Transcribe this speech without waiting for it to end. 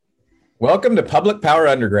Welcome to Public Power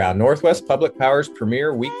Underground, Northwest Public Power's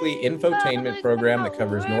premier weekly infotainment program that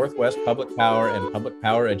covers Northwest Public Power and public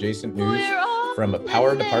power adjacent news from a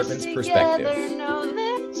power department's perspective.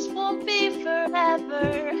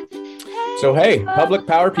 So hey, public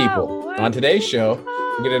power people, on today's show,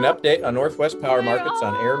 we'll get an update on Northwest power markets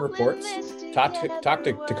on Aaron Reports, talk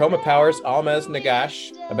to Tacoma Power's Almaz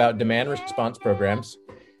Nagash about demand response programs,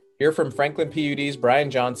 hear from Franklin PUD's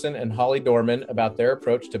Brian Johnson and Holly Dorman about their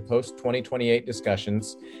approach to post-2028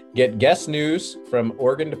 discussions, get guest news from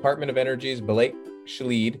Oregon Department of Energy's Blake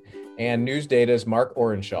Schlede and News Data's Mark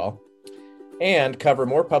Orenshaw, and cover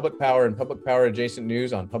more public power and public power adjacent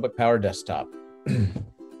news on Public Power Desktop.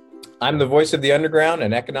 I'm the voice of the underground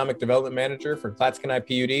and economic development manager for Clatskanie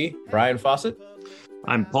PUD, Brian Fawcett.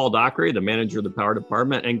 I'm Paul Dockery, the manager of the power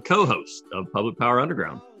department and co-host of Public Power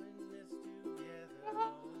Underground.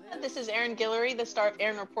 This is Erin Guillory, the star of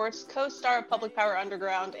Aaron Reports, co-star of Public Power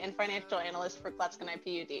Underground, and financial analyst for Clatskanie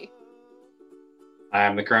PUD.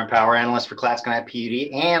 I'm the current power analyst for Clatskanie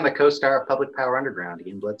PUD and the co-star of Public Power Underground,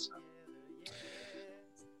 Ian Bledsoe.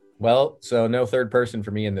 Well, so no third person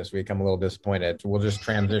for me in this week. I'm a little disappointed. We'll just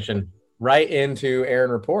transition right into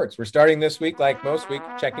Aaron Reports. We're starting this week, like most week,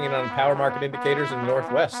 checking in on power market indicators in the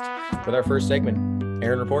Northwest with our first segment,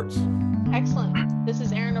 Aaron Reports. Excellent. This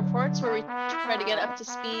is Aaron Reports, where we try to get up to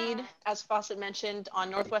speed, as Fawcett mentioned,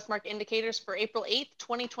 on Northwest market indicators for April 8th,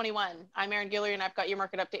 2021. I'm Erin Guillory, and I've got your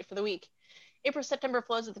market update for the week. April-September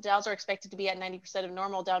flows at the Dows are expected to be at 90% of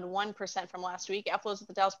normal, down 1% from last week. Outflows at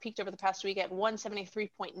the Dows peaked over the past week at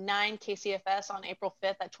 173.9 KCFS on April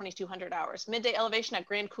 5th at 2200 hours. Midday elevation at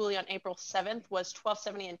Grand Coulee on April 7th was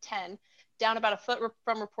 1270 and 10, down about a foot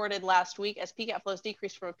from reported last week as peak outflows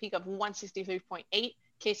decreased from a peak of 163.8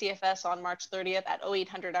 KCFS on March 30th at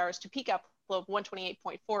 0800 hours to peak outflow of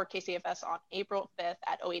 128.4 KCFS on April 5th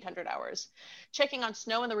at 0800 hours. Checking on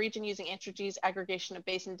snow in the region using Entergy's aggregation of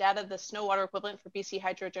basin data, the snow water equivalent for BC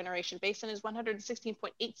Hydro Generation Basin is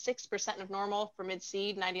 116.86% of normal, for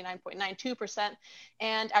Mid-C 99.92%,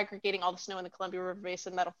 and aggregating all the snow in the Columbia River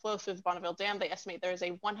Basin that'll flow through the Bonneville Dam, they estimate there is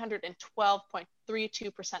a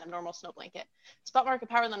 112.32% of normal snow blanket. Spot market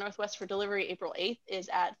power in the Northwest for delivery April 8th is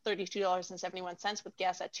at $32.71, with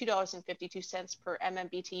gas at $2.52 per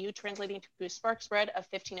MMBTU, translating to a spark spread of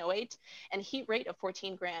 1508 and heat rate of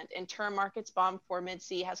 14 grand. In term markets, BOM for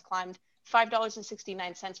Mid-C has climbed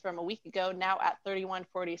 $5.69 from a week ago, now at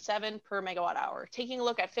 $31.47 per megawatt hour. Taking a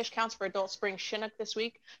look at fish counts for adult spring Chinook this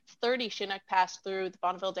week, 30 Chinook passed through the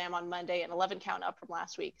Bonneville Dam on Monday, and 11 count up from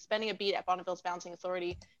last week. Spending a beat at Bonneville's Balancing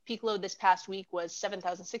Authority. Peak load this past week was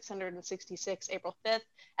 7,666 April 5th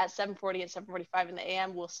at 7:40 and 7:45 in the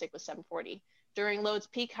AM. We'll stick with 7:40. During loads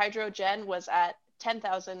peak, hydrogen was at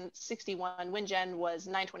 10,061, wind gen was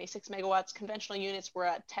 926 megawatts, conventional units were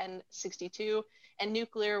at 1062, and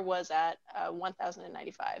nuclear was at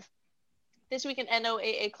 1,095. This week in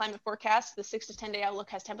NOAA climate forecast, the 6 to 10 day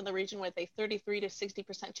outlook has temp in the region with a 33 to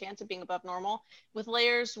 60% chance of being above normal, with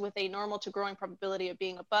layers with a normal to growing probability of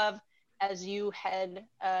being above as you head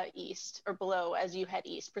east, or below as you head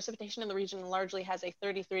east. Precipitation in the region largely has a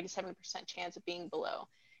 33 to 70% chance of being below.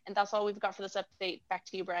 And that's all we've got for this update. Back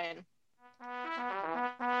to you, Brian.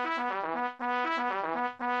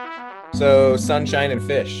 So sunshine and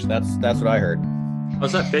fish. That's what I heard.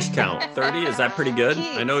 How's that fish count? 30? Is that pretty good?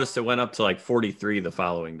 I noticed it went up to like 43 the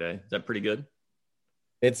following day. Is that pretty good?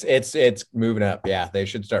 It's moving up. Yeah, they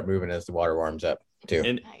should start moving as the water warms up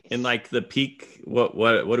too. And like the peak, what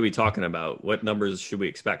are we talking about? What numbers should we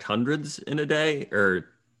expect? Hundreds in a day or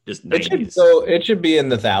just 90s? It should be in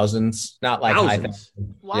the thousands, not like thousands.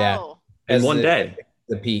 Wow. Yeah. In one day.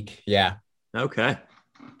 The peak. Yeah. Okay.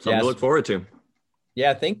 Something to look forward to.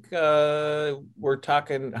 Yeah, I think we're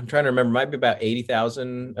talking, I'm trying to remember, might be about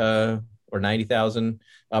 80,000 or 90,000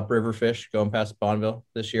 upriver fish going past Bonneville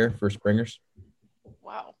this year for springers.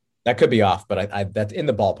 Wow. That could be off, but I that's in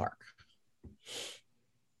the ballpark.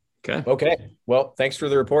 Okay. Well, thanks for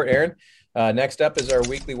the report, Aaron. Next up is our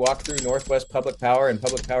weekly walkthrough Northwest Public Power and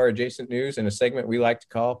Public Power adjacent news in a segment we like to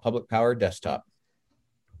call Public Power Desktop.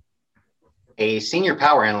 A senior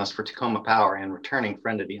power analyst for Tacoma Power and returning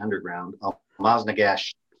friend of the underground, Almaz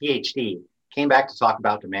Nagash, PhD, came back to talk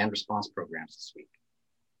about demand response programs this week.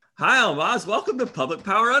 Hi, Almaz. Welcome to Public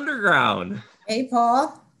Power Underground. Hey,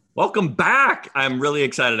 Paul. Welcome back. I'm really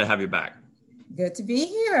excited to have you back. Good to be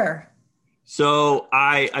here. So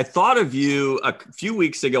I thought of you a few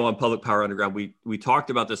weeks ago on Public Power Underground. We talked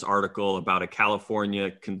about this article about a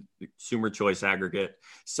California consumer choice aggregate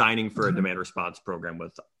signing for a demand response program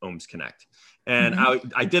with Ohms Connect. And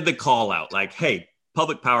I did the call out like, hey,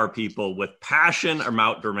 public power people with passion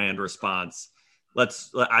about demand response,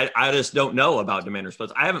 I just don't know about demand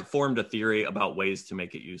response. I haven't formed a theory about ways to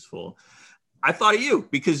make it useful. I thought of you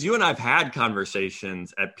because you and I've had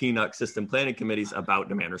conversations at PNUC system planning committees about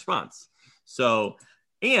demand response. So,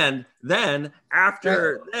 and then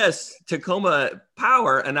after this, Tacoma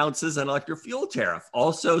Power announces an electric fuel tariff,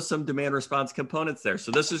 also some demand response components there.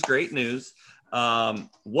 So this is great news.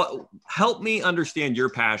 Help me understand your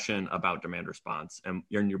passion about demand response and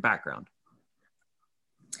your background.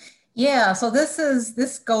 Yeah, so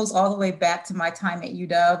this goes all the way back to my time at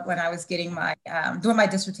UW when I was getting my doing my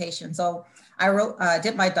dissertation. So I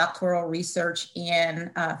did my doctoral research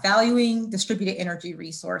in valuing distributed energy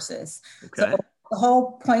resources. Okay. So the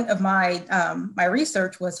whole point of my my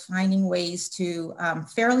research was finding ways to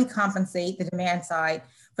fairly compensate the demand side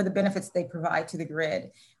for the benefits they provide to the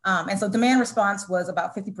grid. And so demand response was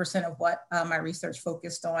about 50% of what my research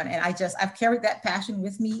focused on. And I've carried that passion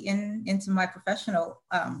with me into my professional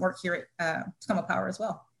work here at Tacoma Power as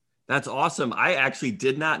well. That's awesome. I actually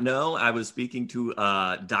did not know. I was speaking to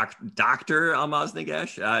Dr. Almaz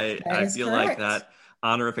Negash. I feel correct. Like that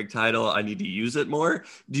honorific title, I need to use it more.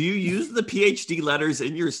 Do you use the PhD letters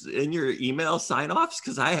in your email sign-offs?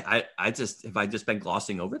 Because have I just been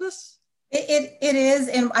glossing over this? It is,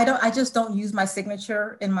 and I just don't use my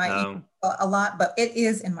signature in my email a lot, but it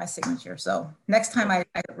is in my signature. So next time I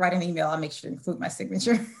write an email, I'll make sure to include my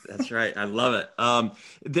signature. That's right. I love it.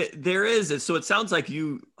 There is, so it sounds like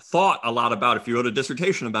you thought a lot about, if you wrote a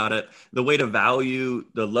dissertation about it, the way to value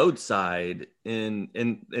the load side in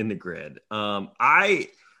the grid. I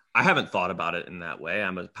haven't thought about it in that way.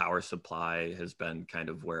 I'm a power supply has been kind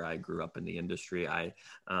of where I grew up in the industry.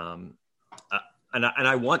 And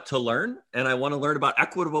I want to learn, and I want to learn about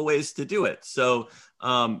equitable ways to do it. So,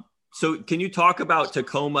 so can you talk about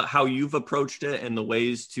Tacoma, how you've approached it, and the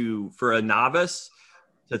ways for a novice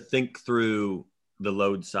to think through the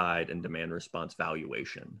load side and demand response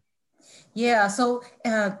valuation? Yeah, so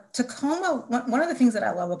Tacoma, one of the things that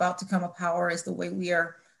I love about Tacoma Power is the way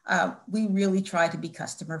we really try to be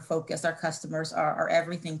customer focused. Our customers are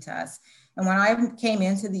everything to us. And when I came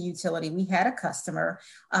into the utility, we had a customer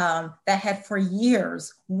that had for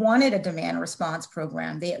years wanted a demand response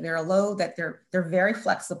program. They're a load that they're very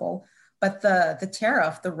flexible, but the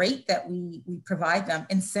tariff, the rate that we provide them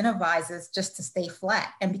incentivizes just to stay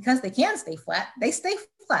flat. And because they can stay flat, they stay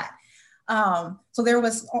flat. So there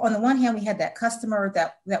was, on the one hand, we had that customer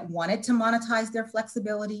that wanted to monetize their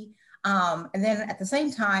flexibility. And then at the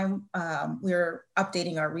same time, we're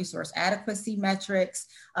updating our resource adequacy metrics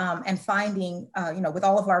and finding, with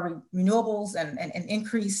all of our renewables and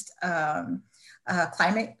increased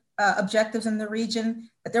climate objectives in the region,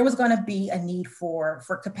 that there was going to be a need for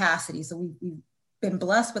capacity. So we've been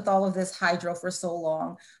blessed with all of this hydro for so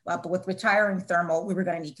long, but with retiring thermal, we were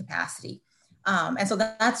going to need capacity. And so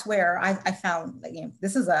that's where I found,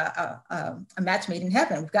 this is a match made in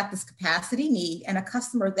heaven. We've got this capacity need and a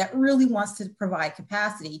customer that really wants to provide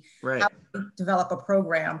capacity. Right. How do we develop a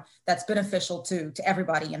program that's beneficial to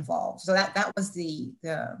everybody involved? So that was the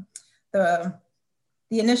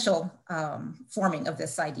initial forming of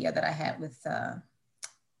this idea that I had with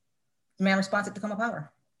demand response at Tacoma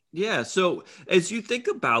Power. Yeah. So as you think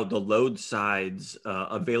about the load side's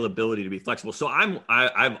availability to be flexible, so I'm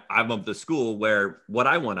of the school where what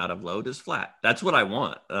I want out of load is flat. That's what I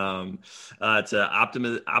want. It's an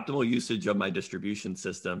optimal usage of my distribution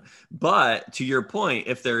system. But to your point,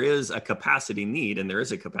 if there is a capacity need, and there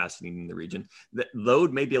is a capacity need in the region, that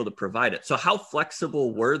load may be able to provide it. So how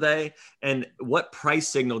flexible were they, and what price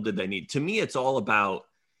signal did they need? To me, it's all about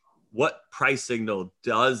what price signal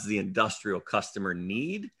does the industrial customer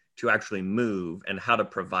need to actually move, and how to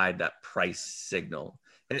provide that price signal.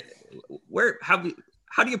 How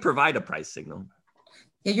do you provide a price signal?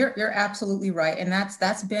 Yeah, you're absolutely right. And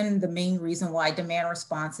that's been the main reason why demand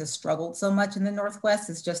response has struggled so much in the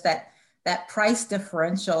Northwest, is just that price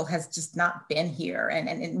differential has just not been here, and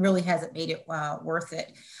it really hasn't made it worth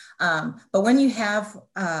it. But when you have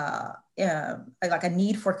like a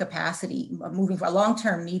need for capacity, moving for a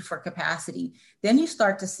long-term need for capacity, then you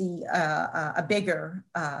start to see a bigger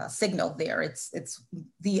signal there. It's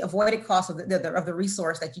the avoided cost of the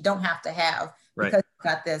resource that you don't have to have, right, because you've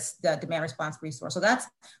got the demand response resource. So that's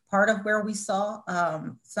part of where we saw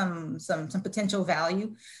some potential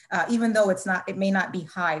value, even though it may not be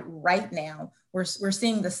high right now. We're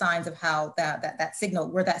seeing the signs of how that signal,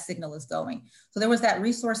 where that signal is going. So there was that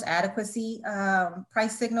resource adequacy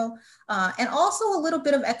price signal, and also a little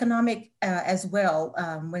bit of economic as well.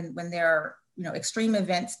 When there are extreme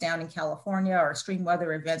events down in California or extreme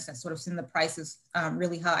weather events that sort of send the prices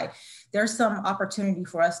really high, there's some opportunity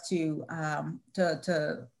for us to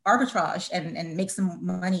arbitrage and make some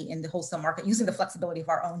money in the wholesale market using the flexibility of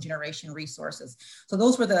our own generation resources. So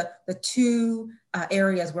those were the two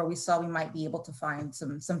areas where we saw we might be able to find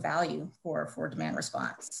some value for demand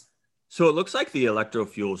response. So it looks like the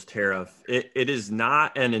electrofuels tariff, it is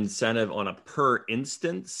not an incentive on a per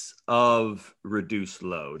instance of reduced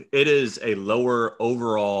load. It is a lower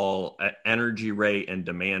overall energy rate and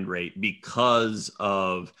demand rate because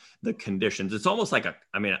of the conditions. It's almost like a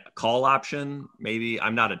call option, maybe.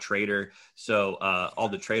 I'm not a trader, so all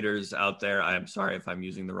the traders out there, I am sorry if I'm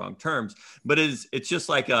using the wrong terms, but it's just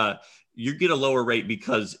like you get a lower rate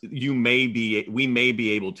because we may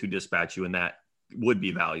be able to dispatch you, and that would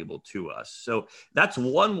be valuable to us. So that's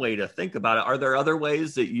one way to think about it. Are there other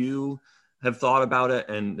ways that you have thought about it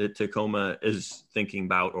and that Tacoma is thinking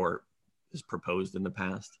about or is proposed in the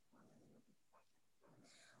past?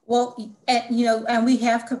 Well, and we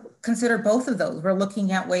have considered both of those. We're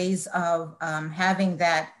looking at ways of having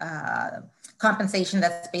that compensation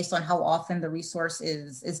that's based on how often the resource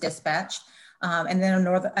is dispatched. And then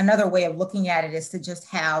another way of looking at it is to just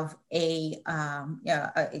have a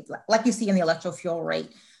like you see in the electrofuel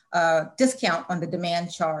rate, discount on the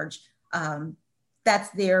demand charge. That's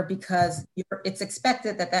there because it's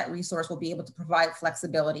expected that resource will be able to provide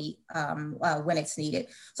flexibility when it's needed.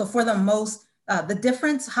 So for the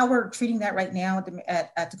difference, how we're treating that right now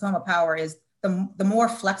at Tacoma Power is the more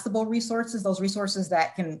flexible resources, those resources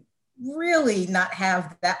that can really not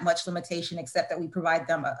have that much limitation except that we provide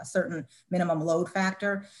them a certain minimum load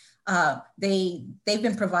factor. They've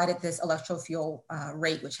been provided this electrofuel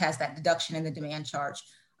rate, which has that deduction in the demand charge.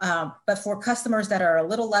 But for customers that are a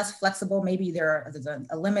little less flexible, maybe there's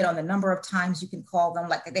a limit on the number of times you can call them,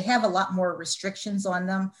 like they have a lot more restrictions on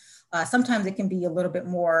them. Sometimes it can be a little bit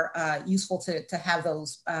more useful to have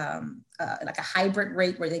those like a hybrid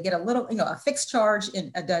rate where they get a little, a fixed charge and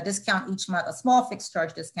a discount each month, a small fixed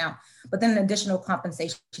charge discount, but then an additional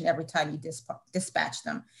compensation every time you dispatch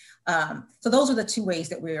them. So those are the two ways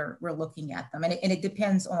that we're looking at them. And it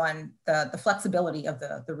depends on the flexibility of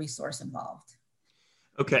the resource involved.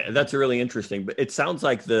 Okay, that's really interesting. But it sounds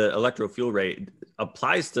like the electrofuel rate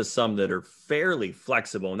applies to some that are fairly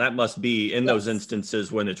flexible. And that must be in those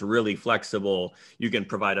instances when it's really flexible, you can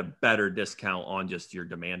provide a better discount on just your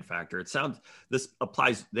demand factor. It sounds, this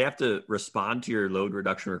applies, they have to respond to your load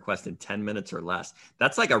reduction request in 10 minutes or less.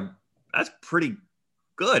 That's pretty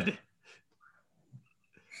good.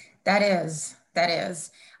 That is.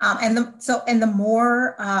 And the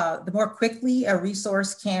more quickly a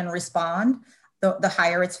resource can respond, the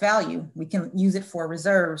higher its value. We can use it for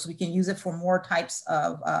reserves. We can use it for more types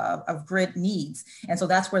of grid needs. And so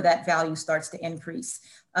that's where that value starts to increase.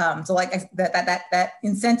 So like that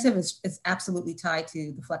incentive is absolutely tied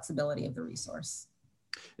to the flexibility of the resource.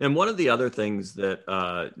 And one of the other things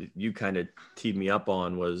that you kind of teed me up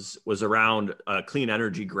on was around clean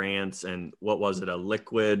energy grants and what was it,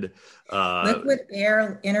 liquid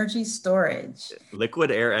air energy storage.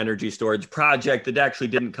 Liquid air energy storage project that actually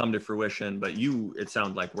didn't come to fruition, but it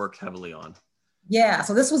sounds like worked heavily on. Yeah,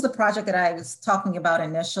 so this was the project that I was talking about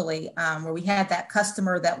initially, where we had that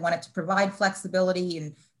customer that wanted to provide flexibility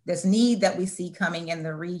and this need that we see coming in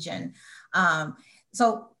the region.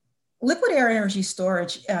 So liquid air energy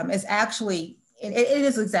storage is actually, it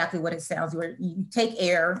is exactly what it sounds, where you take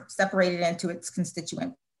air, separate it into its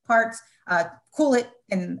constituent parts, cool it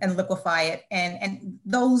and liquefy it. And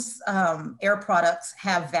those air products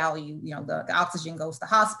have value. The oxygen goes to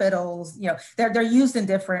hospitals, they're used in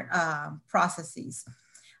different processes.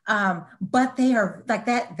 But they are like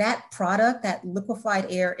that product, that liquefied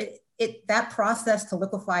air, that process to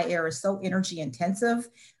liquefy air is so energy intensive.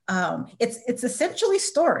 It's essentially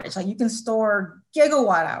storage. Like you can store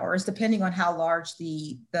gigawatt hours, depending on how large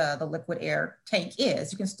the liquid air tank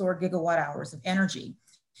is. You can store gigawatt hours of energy.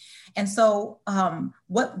 And so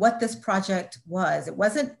what this project was, it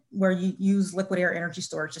wasn't where you use liquid air energy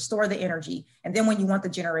storage to store the energy. And then when you want the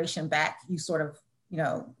generation back, you sort of,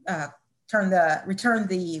 return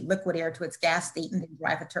the liquid air to its gas state and then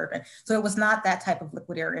drive a turbine. So it was not that type of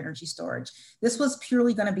liquid air energy storage. This was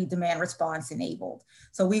purely going to be demand response enabled.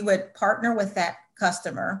 So we would partner with that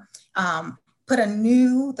customer,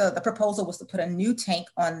 the proposal was to put a new tank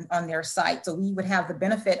on their site. So we would have the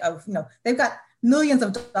benefit of, they've got millions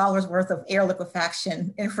of dollars worth of air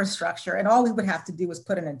liquefaction infrastructure. And all we would have to do is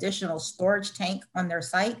put an additional storage tank on their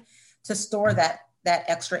site to store that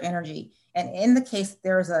extra energy. And in the case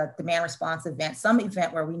there's a demand response event, some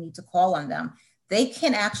event where we need to call on them, they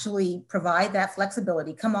can actually provide that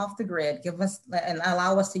flexibility, come off the grid, give us and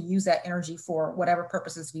allow us to use that energy for whatever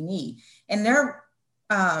purposes we need. And their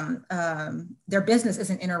business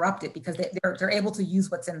isn't interrupted because they're able to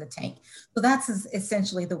use what's in the tank. So that's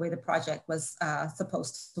essentially the way the project was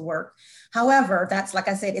supposed to work. However, that's, like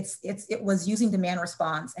I said, it was using demand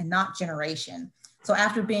response and not generation. So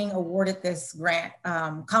after being awarded this grant,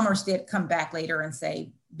 Commerce did come back later and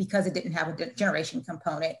say, because it didn't have a generation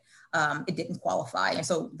component, it didn't qualify. And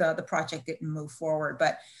so the project didn't move forward.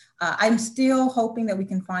 But I'm still hoping that we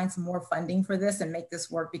can find some more funding for this and make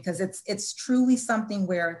this work, because it's truly something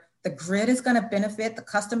where the grid is going to benefit, the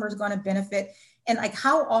customer is going to benefit. And like,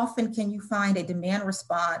 how often can you find a demand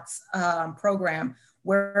response program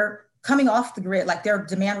where coming off the grid, like their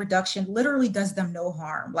demand reduction literally does them no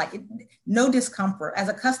harm, no discomfort. As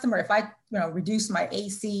a customer, if I reduce my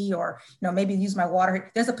AC or maybe use my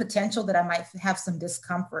water, there's a potential that I might have some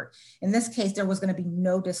discomfort. In this case, there was going to be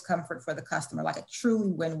no discomfort for the customer, like a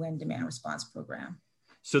truly win-win demand response program.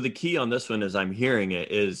 So the key on this one, as I'm hearing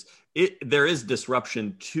it, is there is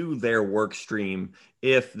disruption to their work stream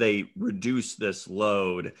if they reduce this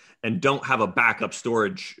load and don't have a backup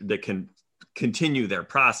storage that can continue their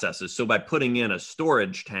processes. So by putting in a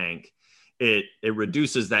storage tank, it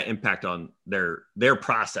reduces that impact on their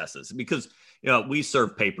processes, because we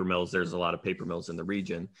serve paper mills. There's a lot of paper mills in the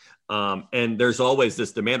region, and there's always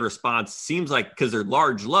this demand response. Seems like, because they're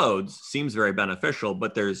large loads, seems very beneficial,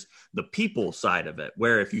 but there's the people side of it,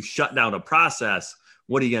 where if you shut down a process,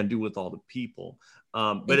 what are you going to do with all the people?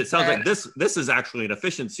 But it sounds like this is actually an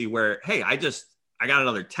efficiency where, hey, I got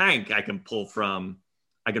another tank I can pull from.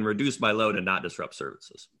 I can reduce my load and not disrupt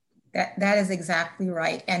services. That is exactly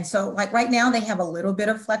right. And so, like, right now they have a little bit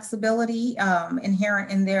of flexibility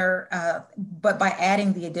inherent in there, but by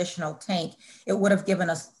adding the additional tank, it would have given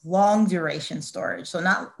us long duration storage. So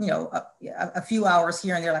not, a few hours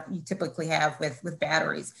here and there like you typically have with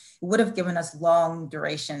batteries. It would have given us long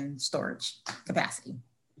duration storage capacity.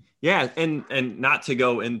 Yeah, and not to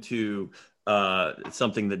go into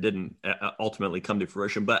something that didn't ultimately come to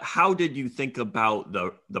fruition, but how did you think about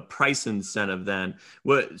the price incentive then?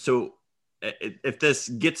 So if this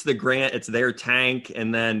gets the grant, it's their tank,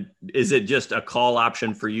 and then is it just a call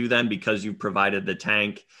option for you then, because you provided the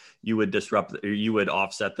tank, you would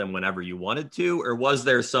offset them whenever you wanted to, or was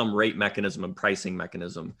there some rate mechanism and pricing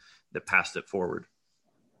mechanism that passed it forward?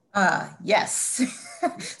 Yes.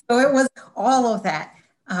 So it was all of that.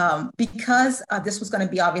 Because this was going to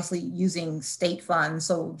be obviously using state funds,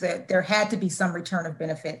 so there had to be some return of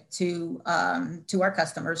benefit to our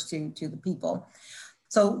customers, to the people.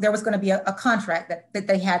 So there was going to be a contract that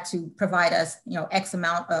they had to provide us, X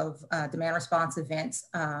amount of demand response events,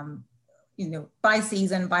 by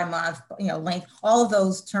season, by month, length. All of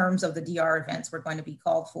those terms of the DR events were going to be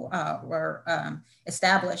called for, were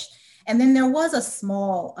established. And then there was a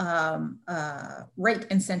small rate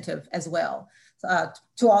incentive as well.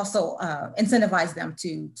 To also incentivize them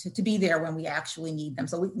to be there when we actually need them.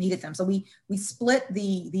 So we needed them. So we split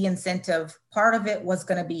the incentive. Part of it was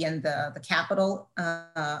going to be in the capital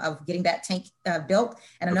of getting that tank built,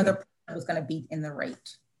 and another part was going to be in the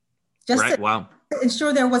rate. Just to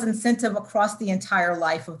ensure there was incentive across the entire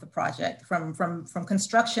life of the project, from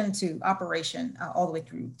construction to operation, all the way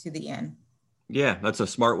through to the end. Yeah, that's a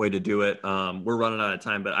smart way to do it. We're running out of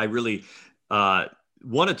time, but I really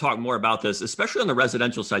want to talk more about this, especially on the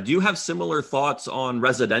residential side. Do you have similar thoughts on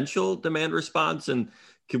residential demand response? And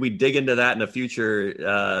can we dig into that in a future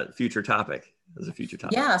topic? As a future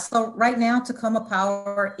topic? Yeah, so right now Tacoma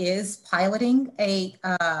Power is piloting a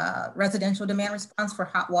residential demand response for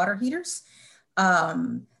hot water heaters.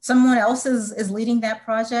 Someone else is leading that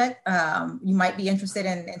project. You might be interested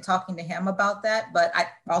in talking to him about that, but I'd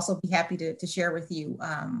also be happy to share with you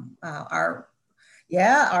I'm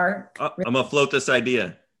gonna float this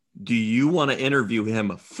idea. Do you want to interview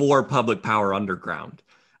him for Public Power Underground?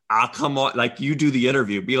 I'll come on, like, you do the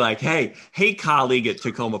interview. Be like, hey, colleague at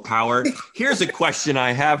Tacoma Power, here's a question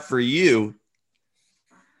I have for you.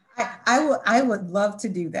 I would love to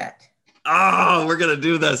do that. Oh, we're gonna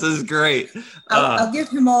do this. This is great. I'll give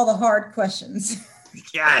him all the hard questions.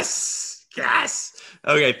 Yes.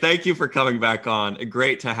 Okay, thank you for coming back on.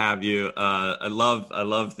 Great to have you. I love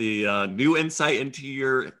the new insight into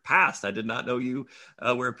your past. I did not know you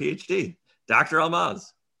were a PhD, Dr.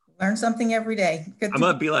 Almaz. Learn something every day. I'm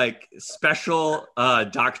gonna be like special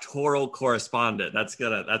doctoral correspondent. That's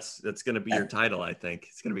gonna be your title. I think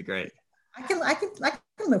it's gonna be great. I can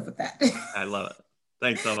live with that. I love it.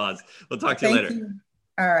 Thanks, Almaz. We'll talk to you later.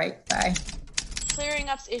 All right, bye. Clearing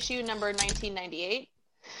Up's issue number 1998.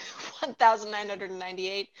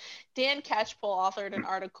 1,998. Dan Catchpole authored an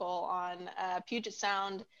article on Puget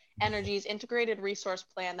Sound Energy's integrated resource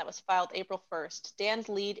plan that was filed April 1st. Dan's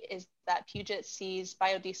lead is that Puget sees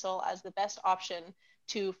biodiesel as the best option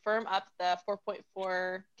to firm up the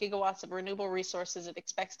 4.4 gigawatts of renewable resources it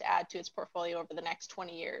expects to add to its portfolio over the next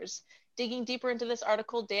 20 years. Digging deeper into this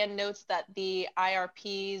article, Dan notes that the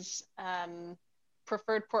IRP's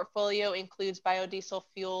preferred portfolio includes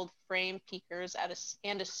biodiesel-fueled frame peakers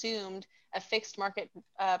and assumed a fixed market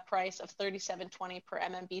price of $37.20 per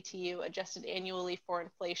MMBTU adjusted annually for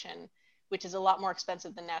inflation, which is a lot more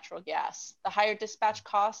expensive than natural gas. The higher dispatch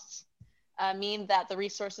costs mean that the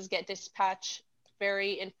resources get dispatched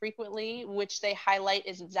very infrequently, which they highlight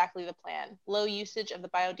is exactly the plan. Low usage of the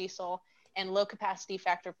biodiesel and low capacity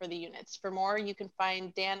factor for the units. For more, you can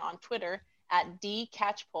find Dan on Twitter at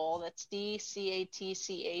dcatchpole, that's DCATCHPOLE,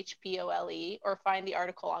 or find the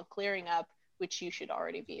article on Clearing Up, which you should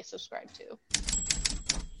already be subscribed to.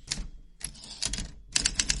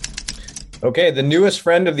 Okay, the newest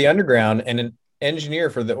friend of the underground and an engineer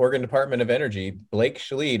for the Oregon Department of Energy, Blake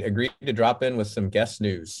Shalid, agreed to drop in with some guest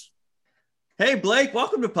news. Hey, Blake,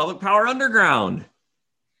 welcome to Public Power Underground.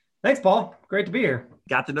 Thanks, Paul. Great to be here.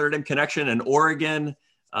 Got the Notre Dame connection in Oregon.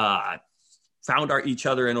 Found each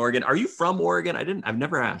other in Oregon. Are you from Oregon? I've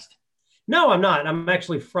never asked. No, I'm not. I'm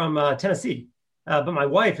actually from Tennessee, but my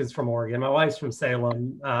wife is from Oregon. My wife's from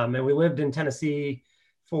Salem, and we lived in Tennessee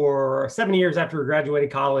for 7 years after we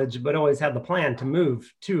graduated college, but always had the plan to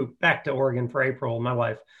move back to Oregon for April, my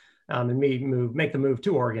wife, and me make the move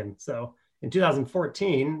to Oregon. So in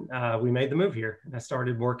 2014, we made the move here, and I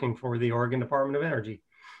started working for the Oregon Department of Energy.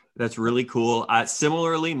 That's really cool.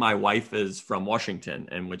 Similarly, my wife is from Washington,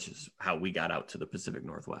 and which is how we got out to the Pacific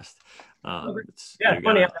Northwest.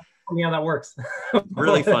 Funny how that works.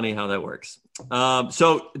 Really funny how that works.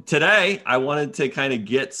 So today, I wanted to kind of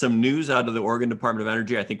get some news out of the Oregon Department of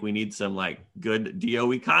Energy. I think we need some good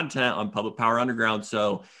DOE content on Public Power Underground.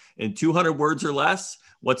 So in 200 words or less,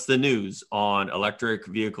 what's the news on electric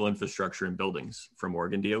vehicle infrastructure and buildings from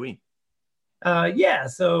Oregon DOE?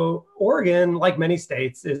 So Oregon, like many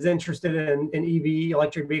states, is interested in EV,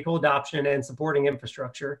 electric vehicle adoption, and supporting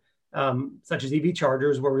infrastructure, such as EV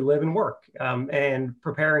chargers where we live and work, and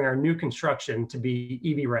preparing our new construction to be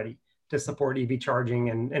EV ready to support EV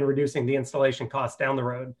charging and reducing the installation costs down the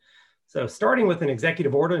road. So starting with an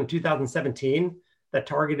executive order in 2017 that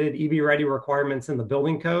targeted EV ready requirements in the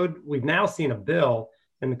building code, we've now seen a bill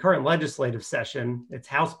in the current legislative session. It's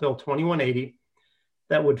House Bill 2180.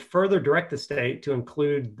 That would further direct the state to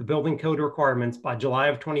include the building code requirements by July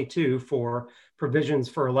of 22 for provisions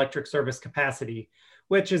for electric service capacity,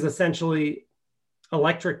 which is essentially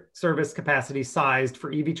electric service capacity sized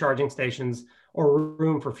for EV charging stations or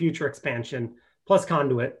room for future expansion, plus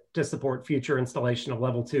conduit to support future installation of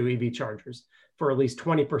level 2 EV chargers for at least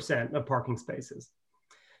 20% of parking spaces.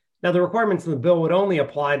 Now, the requirements in the bill would only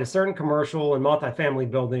apply to certain commercial and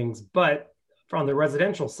multifamily buildings, but on the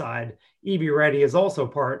residential side, EV Ready is also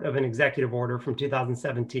part of an executive order from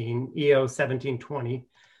 2017, EO 1720,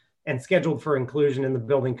 and scheduled for inclusion in the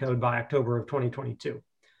building code by October of 2022.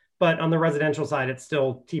 But on the residential side, it's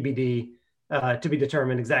still TBD to be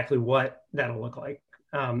determined exactly what that'll look like.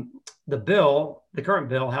 The current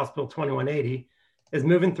bill, House Bill 2180, is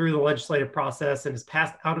moving through the legislative process and is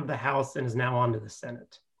passed out of the House and is now on to the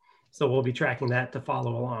Senate. So we'll be tracking that to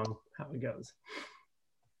follow along how it goes.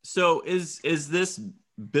 So is this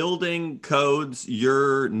building codes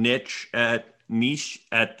your niche at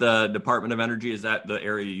the Department of Energy? Is that the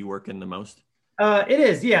area you work in the most? It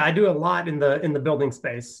is. Yeah, I do a lot in the building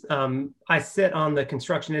space. I sit on the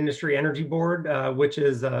Construction Industry Energy Board, which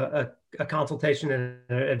is a consultation and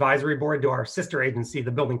an advisory board to our sister agency, the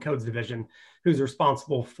Building Codes Division, who's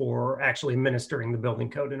responsible for actually administering the building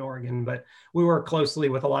code in Oregon. But we work closely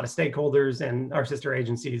with a lot of stakeholders and our sister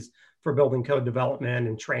agencies for building code development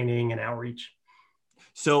and training and outreach.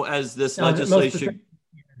 So as this legislation,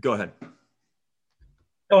 go ahead.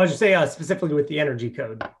 Oh, I should say specifically with the energy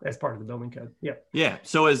code as part of the building code. Yeah. Yeah.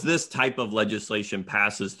 So as this type of legislation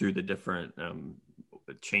passes through the different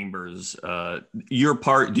chambers, do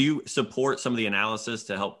you support some of the analysis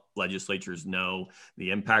to help legislatures know the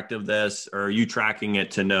impact of this? Or are you tracking it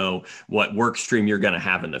to know what work stream you're going to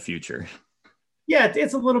have in the future? Yeah,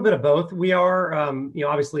 it's a little bit of both. We are,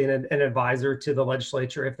 obviously an advisor to the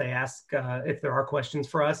legislature if they ask if there are questions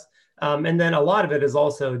for us. And then a lot of it is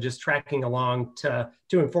also just tracking along to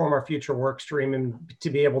inform our future work stream and to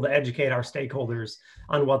be able to educate our stakeholders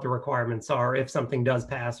on what the requirements are if something does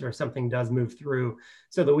pass or if something does move through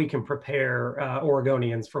so that we can prepare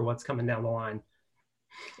Oregonians for what's coming down the line.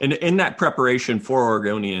 And in that preparation for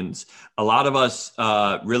Oregonians, a lot of us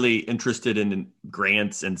really interested in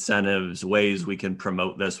grants, incentives, ways we can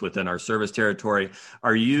promote this within our service territory.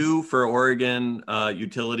 Are you, for Oregon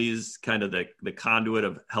utilities, kind of the conduit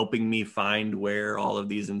of helping me find where all of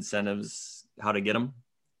these incentives, how to get them?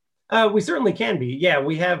 We certainly can be. Yeah,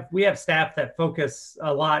 we have staff that focus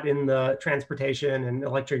a lot in the transportation and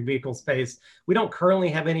electric vehicle space. We don't currently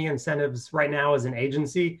have any incentives right now as an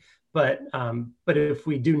agency, but if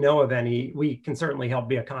we do know of any, we can certainly help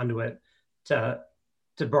be a conduit to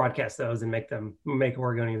broadcast those and make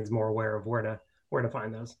Oregonians more aware of where to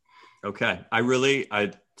find those. Okay,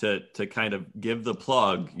 to kind of give the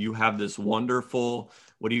plug, you have this wonderful,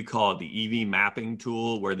 what do you call it, the EV mapping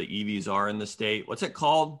tool where the EVs are in the state. What's it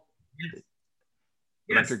called?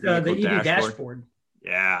 Yes, the EV dashboard.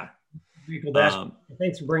 Yeah. Vehicle dashboard.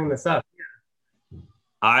 Thanks for bringing this up.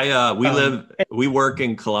 We work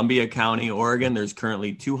in Columbia County, Oregon. There's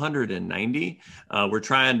currently 290. We're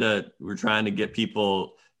trying to get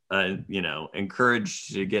people,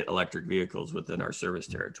 encouraged to get electric vehicles within our service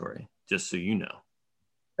territory, just so you know.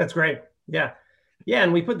 That's great. Yeah. Yeah.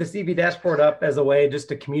 And we put this EV dashboard up as a way just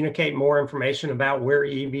to communicate more information about where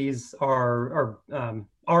EVs are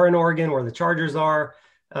in Oregon, where the chargers are,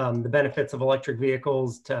 the benefits of electric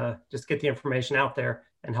vehicles, to just get the information out there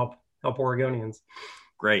and help Oregonians.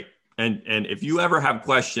 Great. And if you ever have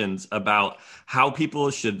questions about how people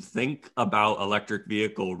should think about electric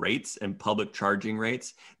vehicle rates and public charging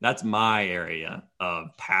rates, that's my area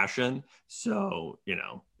of passion. So,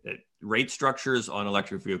 rate structures on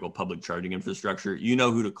electric vehicle public charging infrastructure, you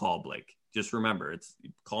know who to call, Blake. Just remember,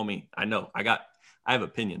 call me. I know I have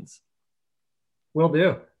opinions. Will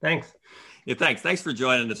do. Thanks. Yeah, thanks. Thanks for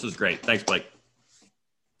joining. This was great. Thanks, Blake.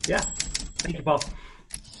 Yeah. Thank you, Paul.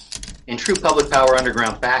 In true Public Power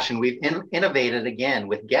Underground fashion, we've innovated again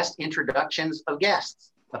with guest introductions of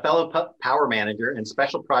guests. A fellow power manager and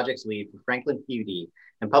special projects lead for Franklin PUD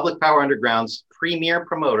and Public Power Underground's premier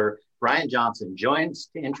promoter, Brian Johnson, joins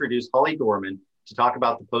to introduce Holly Dorman to talk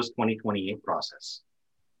about the post-2028 process.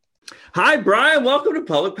 Hi, Brian. Welcome to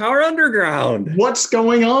Public Power Underground. What's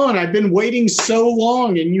going on? I've been waiting so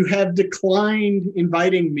long, and you have declined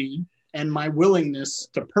inviting me and my willingness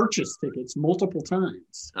to purchase tickets multiple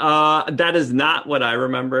times. That is not what I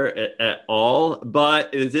remember at all,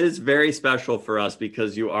 but it is very special for us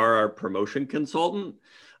because you are our promotion consultant.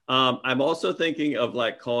 I'm also thinking of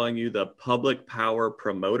calling you the public power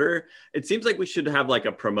promoter. It seems like we should have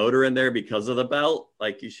a promoter in there because of the belt.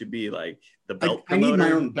 You should be the belt promoter. I need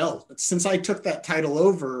my own belt. Since I took that title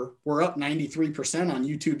over, we're up 93% on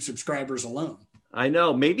YouTube subscribers alone. I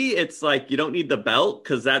know. Maybe it's you don't need the belt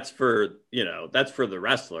because that's for the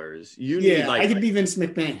wrestlers. You need I could be Vince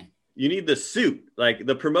McMahon. You need the suit.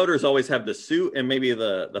 The promoters always have the suit and maybe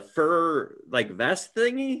the fur vest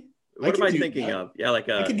thingy. What am I thinking of? Yeah, I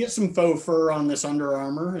could get some faux fur on this Under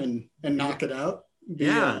Armour and knock it out. Be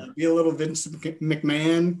a little Vince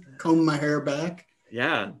McMahon, comb my hair back.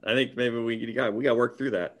 Yeah, I think maybe we got to work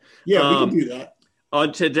through that. Yeah, we can do that.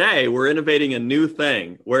 Today, we're innovating a new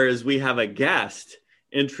thing, whereas we have a guest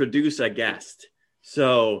introduce a guest.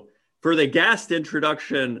 So for the guest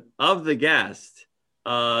introduction of the guest,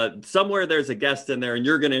 somewhere there's a guest in there and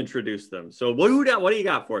you're going to introduce them. So what do you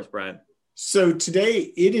got for us, Brian? So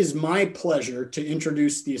today, it is my pleasure to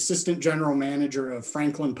introduce the Assistant General Manager of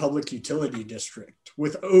Franklin Public Utility District.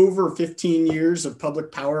 With over 15 years of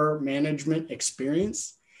public power management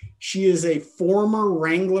experience, she is a former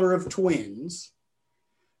wrangler of twins,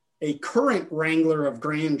 a current wrangler of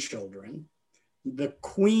grandchildren, the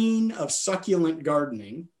queen of succulent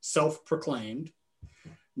gardening, self-proclaimed,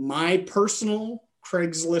 my personal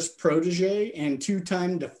Craigslist protege and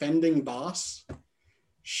two-time defending boss.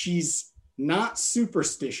 She's not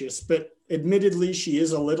superstitious, but admittedly, she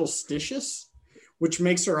is a little stitious, which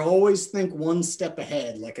makes her always think one step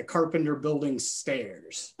ahead, like a carpenter building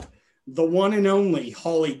stairs. The one and only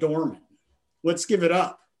Holly Dorman. Let's give it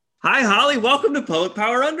up. Hi, Holly. Welcome to Public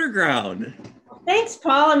Power Underground. Thanks,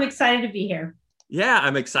 Paul. I'm excited to be here. Yeah,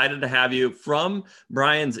 I'm excited to have you. From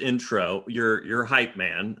Brian's intro, you're hype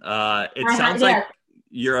man. It sounds like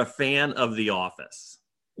you're a fan of The Office.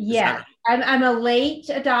 Yeah, I'm a late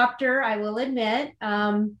adopter, I will admit.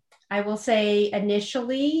 I will say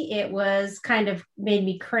initially it was kind of made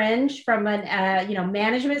me cringe from an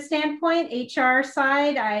management standpoint, HR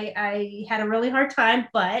side. I had a really hard time,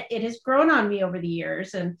 but it has grown on me over the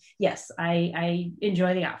years. And yes, I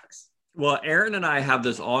enjoy The Office. Well, Erin and I have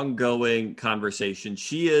this ongoing conversation.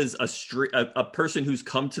 She is a person who's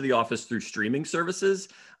come to the office through streaming services.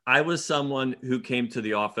 I was someone who came to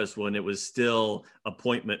the office when it was still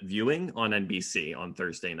appointment viewing on NBC on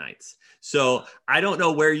Thursday nights. So I don't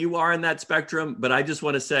know where you are in that spectrum, but I just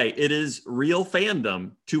want to say it is real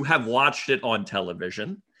fandom to have watched it on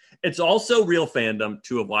television. It's also real fandom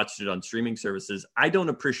to have watched it on streaming services. I don't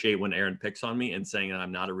appreciate when Erin picks on me and saying that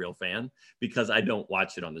I'm not a real fan because I don't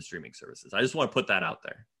watch it on the streaming services. I just want to put that out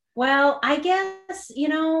there. Well, I guess,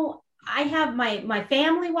 I have my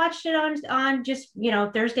family watched it on just,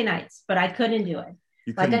 Thursday nights, but I couldn't do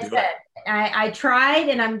it. Like I said, I tried,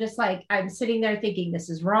 and I'm just like, I'm sitting there thinking this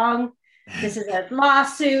is wrong. This is a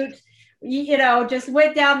lawsuit. Just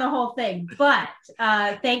went down the whole thing. But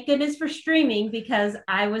thank goodness for streaming, because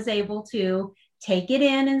I was able to take it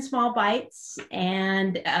in small bites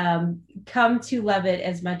and come to love it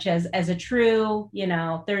as much as a true,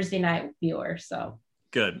 Thursday night viewer. So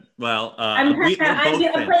good. Well, I'm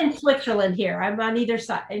in Switzerland here. I'm on either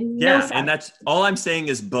side. And that's all I'm saying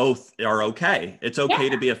is both are okay. It's okay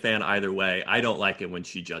to be a fan either way. I don't like it when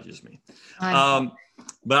she judges me.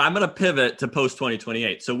 But I'm going to pivot to post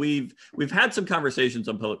 2028. So we've had some conversations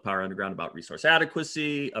on Public Power Underground about resource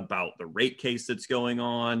adequacy, about the rate case that's going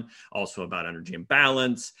on, also about energy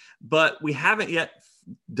imbalance, but we haven't yet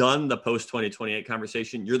done the post 2028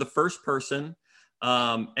 conversation. You're the first person,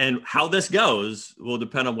 and how this goes will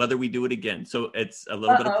depend on whether we do it again. So it's a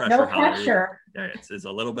little bit of pressure. No pressure. Yeah, it's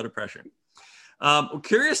a little bit of pressure. I'm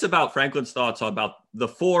curious about Franklin's thoughts about the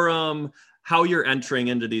forum, how you're entering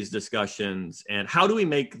into these discussions, and how do we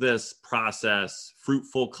make this process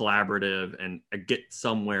fruitful, collaborative, and get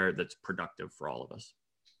somewhere that's productive for all of us?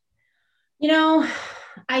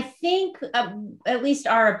 I think at least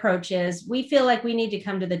our approach is we feel like we need to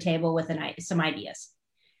come to the table with some ideas.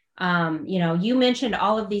 You mentioned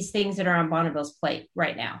all of these things that are on Bonneville's plate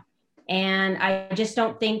right now, and I just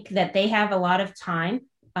don't think that they have a lot of time.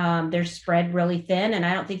 They're spread really thin, and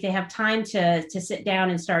I don't think they have time to sit down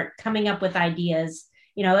and start coming up with ideas.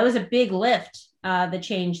 It was a big lift, the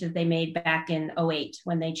change that they made back in 2008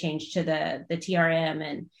 when they changed to the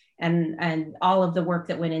TRM and all of the work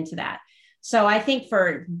that went into that. So I think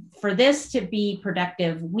for this to be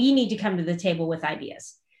productive, we need to come to the table with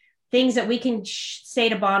ideas, things that we can say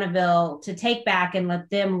to Bonneville to take back and let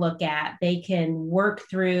them look at. They can work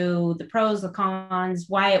through the pros, the cons,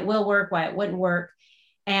 why it will work, why it wouldn't work.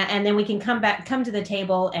 And then we can come to the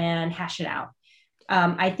table and hash it out.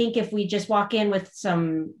 I think if we just walk in with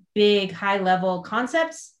some big high level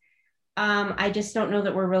concepts, I just don't know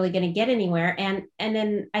that we're really going to get anywhere. And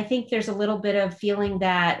then I think there's a little bit of feeling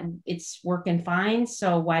that it's working fine.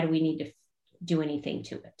 So why do we need to do anything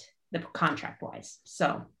to it, the contract wise?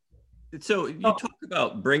 So you talk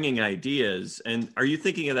about bringing ideas, and are you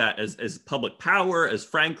thinking of that as public power, as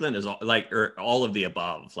Franklin, as or all of the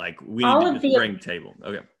above? Like we need to bring table.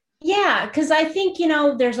 Okay. Yeah, because I think,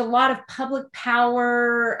 there's a lot of public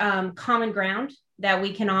power common ground that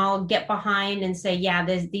we can all get behind and say, yeah,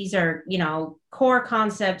 these are, core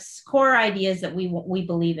concepts, core ideas that we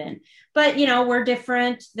believe in. But, we're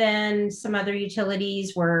different than some other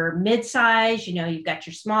utilities. We're mid-size, you've got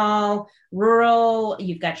your small, rural,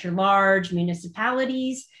 you've got your large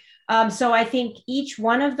municipalities. So I think each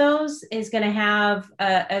one of those is going to have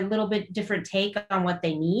a little bit different take on what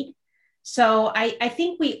they need. So I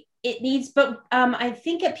think I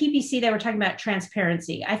think at PPC, they were talking about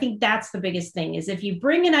transparency. I think that's the biggest thing is if you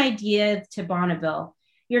bring an idea to Bonneville,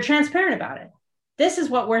 you're transparent about it. This is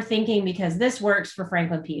what we're thinking because this works for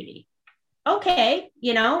Franklin PUD. Okay,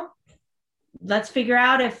 let's figure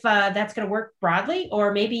out if that's going to work broadly,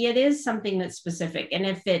 or maybe it is something that's specific. And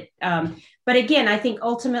if it, but again, I think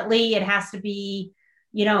ultimately it has to be,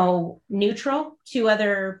 neutral to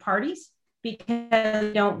other parties, because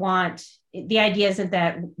we don't want, the idea isn't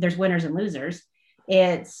that there's winners and losers.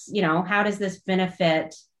 It's, how does this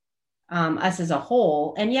benefit us as a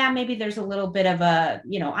whole? And yeah, maybe there's a little bit of a,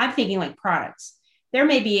 I'm thinking like products. There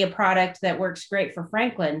may be a product that works great for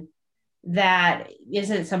Franklin that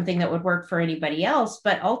isn't something that would work for anybody else,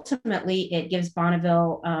 but ultimately it gives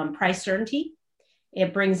Bonneville price certainty.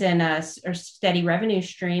 It brings in a steady revenue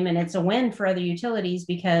stream, and it's a win for other utilities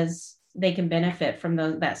because they can benefit from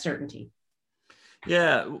that certainty.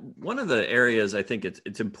 Yeah, one of the areas I think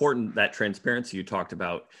it's important, that transparency you talked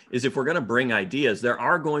about, is if we're going to bring ideas, there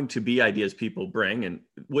are going to be ideas people bring and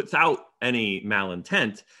without any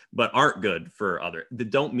malintent, but aren't good for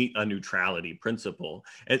that don't meet a neutrality principle.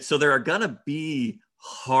 And so there are going to be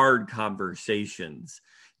hard conversations.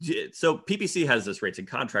 So PPC has this rates and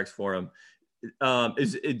contracts forum.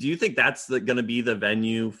 do you think that's going to be the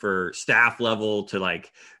venue for staff level to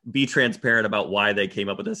like be transparent about why they came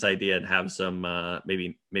up with this idea and have some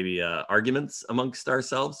maybe arguments amongst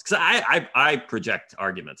ourselves? Because I project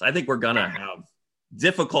arguments. I think we're going to have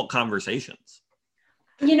difficult conversations.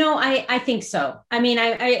 I think so. I mean,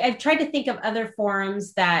 I've tried to think of other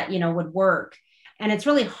forums that, would work. And it's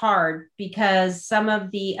really hard because some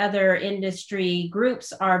of the other industry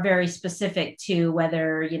groups are very specific to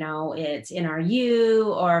whether, it's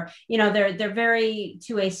NRU or, they're very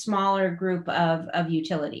to a smaller group of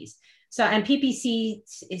utilities. So, and PPC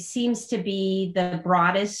seems to be the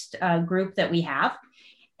broadest group that we have.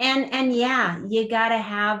 And yeah, you got to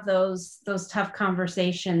have those tough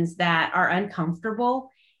conversations that are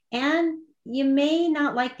uncomfortable, and you may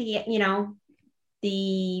not like the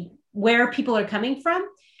where people are coming from,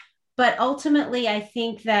 but ultimately I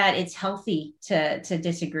think that it's healthy to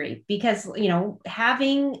disagree because,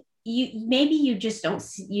 maybe you just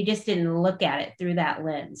didn't look at it through that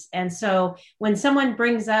lens. And so when someone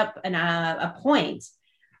brings up a point,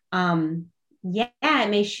 it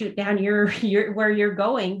may shoot down your where you're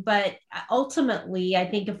going, but ultimately I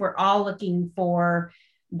think if we're all looking for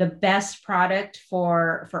the best product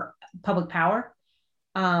for public power,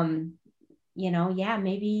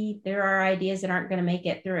 maybe there are ideas that aren't going to make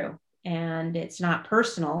it through, and it's not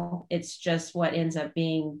personal. It's just what ends up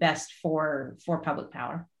being best for public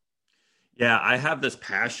power. Yeah, I have this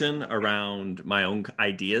passion around my own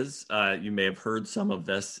ideas. You may have heard some of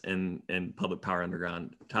this in Public Power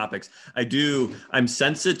Underground topics. I'm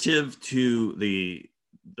sensitive to the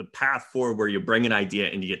path forward where you bring an idea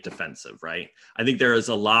and you get defensive, right? I think there is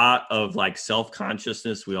a lot of like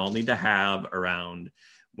self-consciousness we all need to have around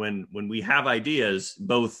when we have ideas,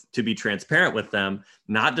 both to be transparent with them,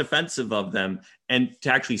 not defensive of them, and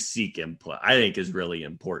to actually seek input, I think is really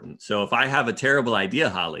important. So if I have a terrible idea,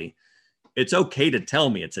 Holly, it's okay to tell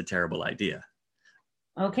me it's a terrible idea.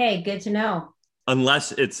 Okay, good to know.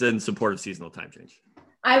 Unless it's in support of seasonal time change.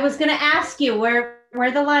 I was going to ask you where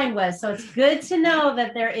the line was. So it's good to know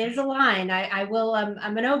that there is a line. I will,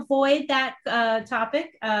 I'm going to avoid that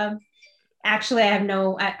topic. Actually, I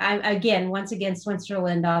have again, once again,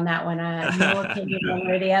 Switzerland on that one. I have no opinion one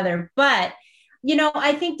way or the other. But,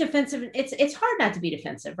 I think defensive, it's hard not to be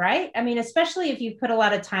defensive, right? I mean, especially if you put a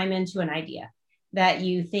lot of time into an idea that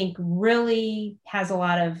you think really has a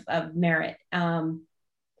lot of merit.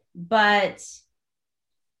 But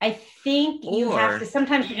I think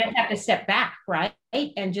sometimes you just have to step back, right?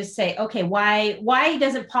 And just say, okay, why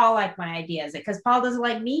doesn't Paul like my idea? Is it because Paul doesn't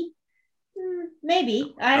like me?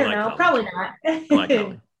 Maybe. I don't know. Probably not. I like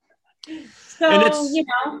Holly.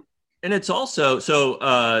 And it's also,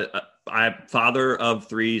 I'm father of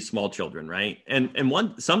 3 small children, right? And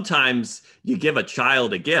sometimes you give a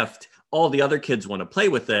child a gift, all the other kids want to play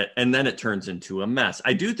with it, and then it turns into a mess.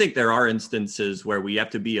 I do think there are instances where we have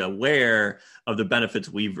to be aware of the benefits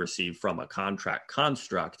we've received from a contract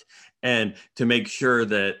construct, and to make sure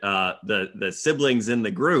that the siblings in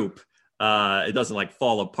the group, it doesn't like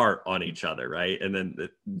fall apart on each other, right? And then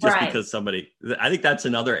because I think that's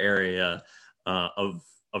another area of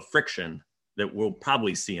friction that we'll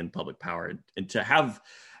probably see in public power, and to have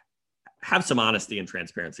some honesty and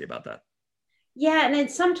transparency about that. Yeah, and then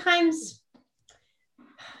sometimes,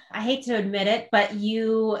 I hate to admit it, but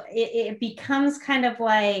it becomes kind of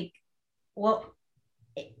like, well,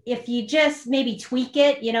 if you just maybe tweak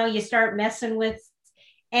it, you start messing with,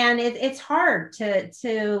 and it's hard to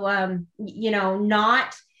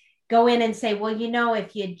not go in and say, well,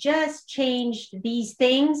 if you just changed these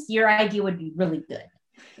things, your idea would be really good,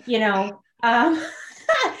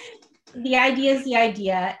 The idea is the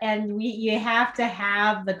idea, and you have to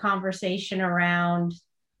have the conversation around,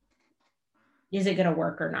 is it going to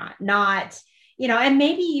work or not, and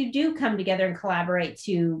maybe you do come together and collaborate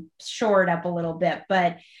to shore it up a little bit,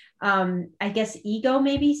 but I guess ego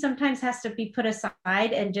maybe sometimes has to be put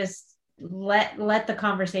aside and just let the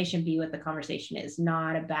conversation be what the conversation is,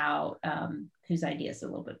 not about whose idea is a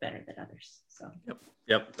little bit better than others. So.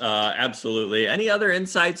 Yep. Absolutely. Any other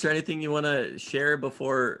insights or anything you want to share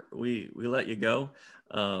before we let you go?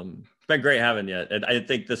 It's been great having you. And I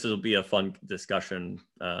think this will be a fun discussion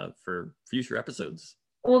for future episodes.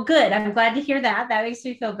 Well, good. I'm glad to hear that. That makes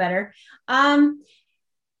me feel better.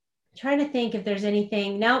 Trying to think if there's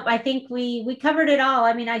anything. Nope. I think we covered it all.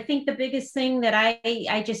 I mean, I think the biggest thing that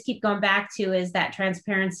I just keep going back to is that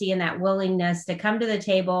transparency and that willingness to come to the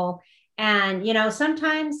table. And,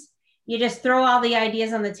 sometimes you just throw all the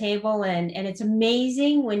ideas on the table, and it's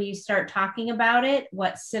amazing when you start talking about it,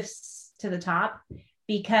 what sifts to the top,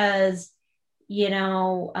 because,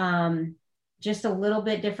 just a little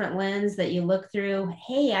bit different lens that you look through.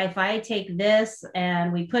 Hey, if I take this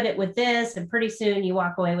and we put it with this, and pretty soon you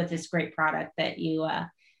walk away with this great product that you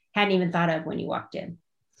hadn't even thought of when you walked in.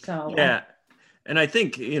 So yeah. And I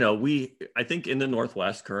think, I think in the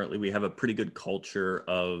Northwest currently we have a pretty good culture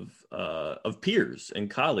of peers and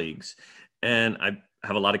colleagues. And I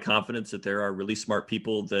have a lot of confidence that there are really smart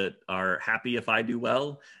people that are happy if I do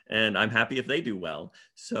well, and I'm happy if they do well.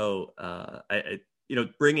 So,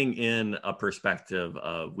 bringing in a perspective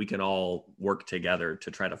of we can all work together to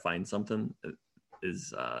try to find something is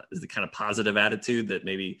the kind of positive attitude that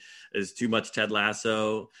maybe is too much Ted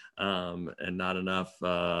Lasso and not enough.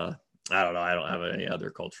 I don't know. I don't have any other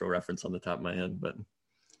cultural reference on the top of my head, but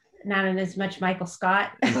not as much Michael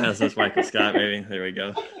Scott. Not as much Michael Scott, maybe. There we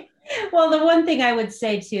go. Well, the one thing I would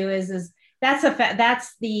say too is that's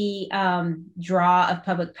the draw of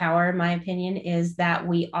public power, in my opinion, is that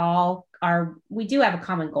we do have a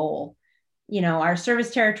common goal. Our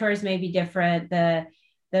service territories may be different.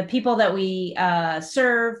 The people that we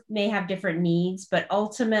serve may have different needs, but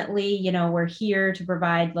ultimately, we're here to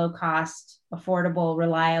provide low cost, affordable,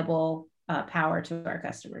 reliable power to our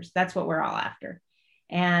customers. That's what we're all after.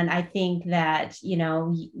 And I think that,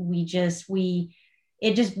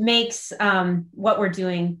 it just makes what we're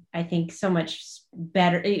doing, I think, so much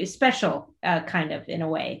better, special, kind of, in a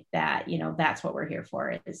way that, that's what we're here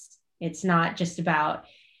for. It's not just about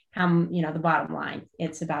the bottom line.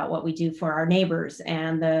 It's about what we do for our neighbors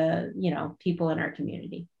and the, people in our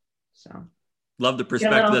community. So love the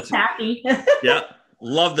perspective. That's sappy. Yeah.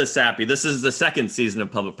 Love the sappy. This is the second season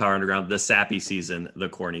of Public Power Underground, the sappy season, the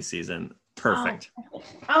corny season. Perfect.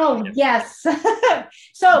 Oh yes.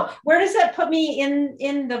 So where does that put me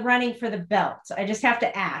in the running for the belt? I just have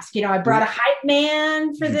to ask. I brought a hype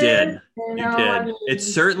man for this. You did.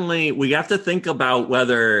 It's certainly, we have to think about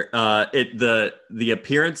whether the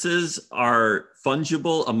appearances are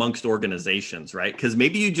fungible amongst organizations, right? Because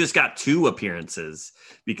maybe you just got 2 appearances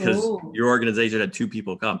because your organization had 2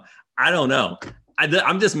 people come. I don't know.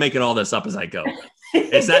 I'm just making all this up as I go.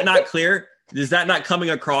 Is that not clear? Is that not coming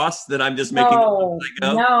across that I'm just making?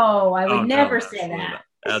 No, I would never say that.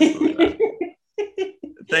 Absolutely not.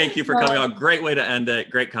 Thank you for coming on. Great way to end it.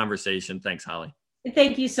 Great conversation. Thanks, Holly.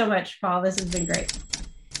 Thank you so much, Paul. This has been great.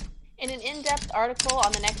 In an in-depth article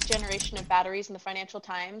on the next generation of batteries in the Financial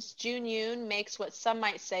Times, June Yoon makes what some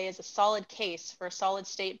might say is a solid case for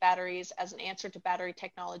solid-state batteries as an answer to battery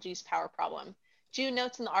technology's power problem. June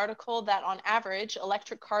notes in the article that on average,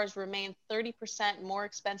 electric cars remain 30% more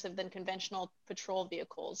expensive than conventional petrol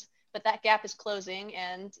vehicles, but that gap is closing,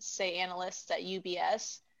 and, say analysts at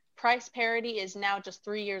UBS, price parity is now just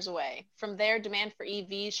 3 years away. From there, demand for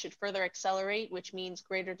EVs should further accelerate, which means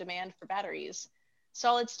greater demand for batteries.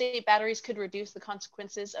 Solid-state batteries could reduce the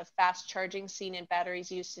consequences of fast charging seen in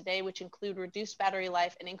batteries used today, which include reduced battery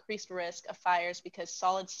life and increased risk of fires because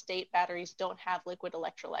solid-state batteries don't have liquid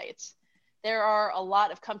electrolytes. There are a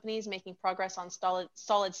lot of companies making progress on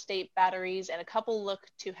solid-state batteries, and a couple look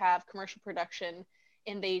to have commercial production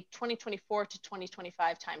in the 2024 to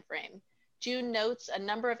 2025 timeframe. June notes a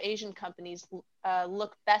number of Asian companies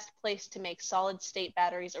look best placed to make solid-state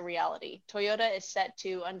batteries a reality. Toyota is set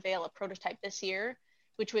to unveil a prototype this year,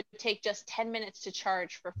 which would take just 10 minutes to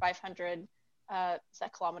charge for 500, is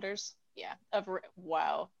that kilometers? Yeah.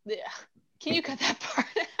 Wow. Yeah. Can you cut that part?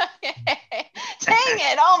 Dang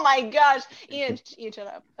it. Oh my gosh. Ian, shut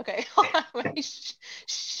up. Okay.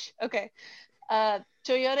 Okay.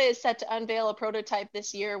 Toyota is set to unveil a prototype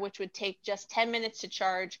this year, which would take just 10 minutes to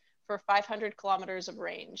charge for 500 kilometers of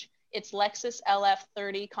range. Its Lexus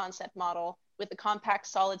LF30 concept model with a compact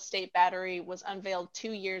solid-state battery was unveiled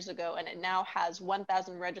 2 years ago, and it now has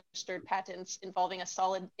 1,000 registered patents involving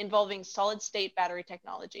solid-state battery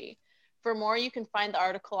technology. For more, you can find the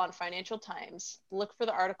article on Financial Times. Look for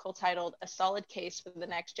the article titled "A Solid Case for the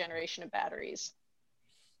Next Generation of Batteries."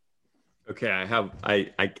 Okay,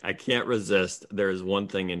 I can't resist. There's one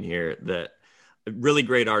thing in here that really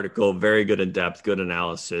great article, very good in depth, good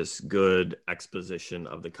analysis, good exposition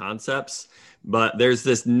of the concepts. But there's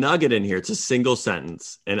this nugget in here. It's a single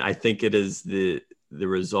sentence, and I think it is the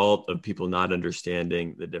result of people not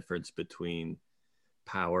understanding the difference between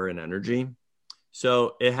power and energy.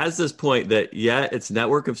 So it has this point that, its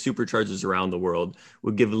network of superchargers around the world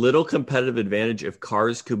would give little competitive advantage if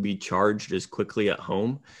cars could be charged as quickly at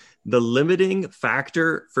home. The limiting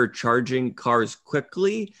factor for charging cars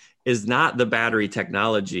quickly is not the battery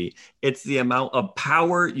technology. It's the amount of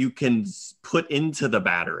power you can put into the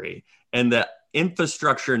battery and the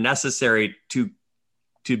infrastructure necessary to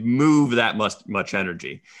move that much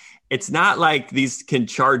energy. It's not like these can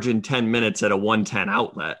charge in 10 minutes at a 110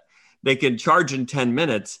 outlet. They can charge in 10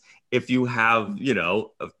 minutes if you have,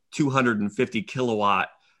 a 250 kilowatt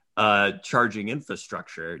charging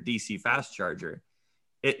infrastructure, DC fast charger.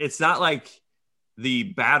 It's not like the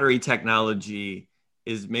battery technology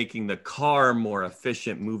is making the car more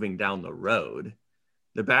efficient moving down the road.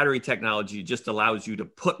 The battery technology just allows you to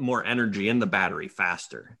put more energy in the battery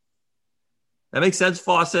faster. That makes sense,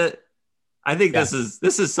 Fawcett? I think this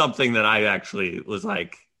is something that I actually was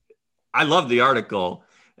like, I love the article.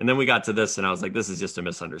 And then we got to this and I was like, this is just a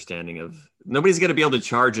misunderstanding of nobody's going to be able to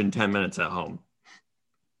charge in 10 minutes at home.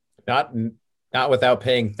 Not without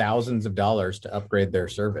paying thousands of dollars to upgrade their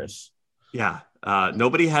service. Yeah.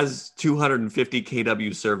 Nobody has 250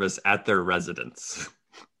 kW service at their residence.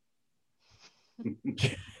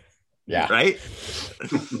 Yeah. Right?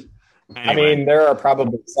 Anyway. I mean, there are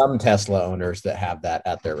probably some Tesla owners that have that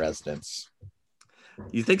at their residence.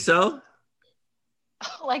 You think so?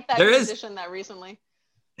 Like that musician that recently.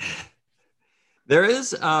 There is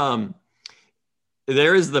the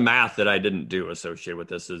math that I didn't do associated with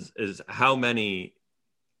this is how many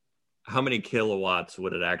kilowatts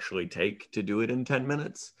would it actually take to do it in 10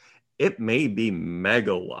 minutes? It may be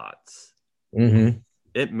megawatts. Mm-hmm.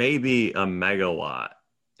 It may be a megawatt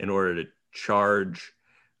in order to charge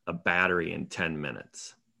a battery in 10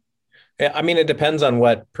 minutes. Yeah, I mean, it depends on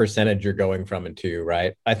what percentage you're going from and to,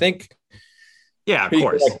 right? I think. Yeah, of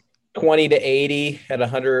course. Like 20 to 80 at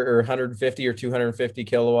 100 or 150 or 250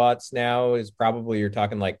 kilowatts now is probably, you're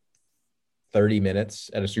talking like 30 minutes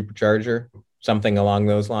at a supercharger, something along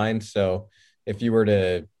those lines. So if you were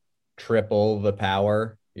to triple the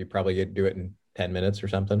power, you probably could do it in 10 minutes or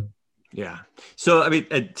something. Yeah. So, I mean,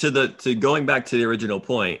 to going back to the original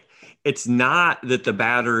point, it's not that the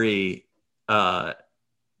battery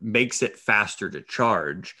makes it faster to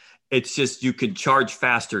charge. It's just you can charge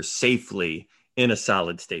faster safely in a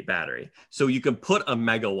solid state battery. So you can put a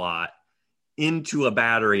megawatt into a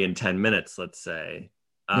battery in 10 minutes, let's say.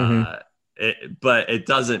 But it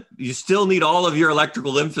doesn't, you still need all of your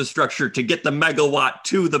electrical infrastructure to get the megawatt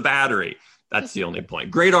to the battery. That's the only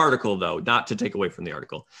point. Great article, though, not to take away from the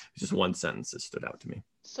article. It's just one sentence that stood out to me.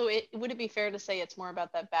 So would it be fair to say it's more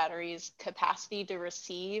about that battery's capacity to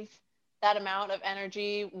receive that amount of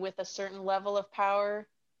energy with a certain level of power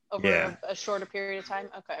over a shorter period of time?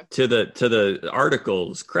 Okay. To the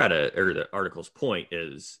article's credit, or the article's point,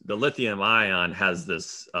 is the lithium ion has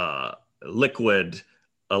this liquid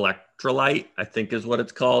electrolyte, I think is what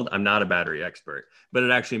it's called. I'm not a battery expert, but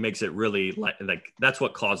it actually makes it really like that's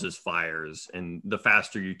what causes fires. And the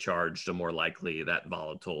faster you charge, the more likely that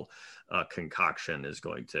volatile concoction is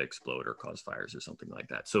going to explode or cause fires or something like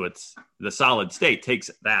that. So it's the solid state takes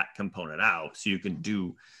that component out, so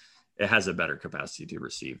it has a better capacity to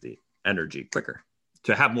receive the energy quicker,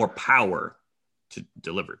 to have more power to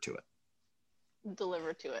deliver to it.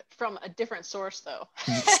 From a different source, though.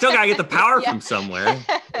 You still gotta get the power from somewhere.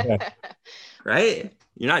 Right?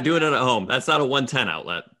 You're not doing it at home. That's not a 110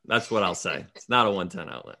 outlet. That's what I'll say. It's not a 110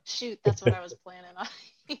 outlet. Shoot, that's what I was planning on.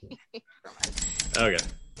 Okay.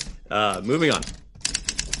 Moving on.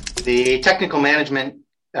 The technical management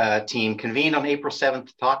team convened on April 7th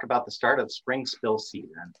to talk about the start of spring spill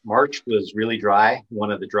season. March was really dry, one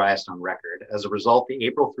of the driest on record. As a result, the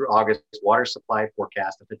April through August water supply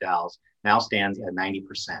forecast at the Dalles now stands at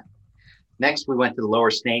 90%. Next, we went to the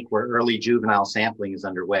Lower Snake, where early juvenile sampling is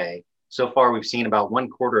underway. So far, we've seen about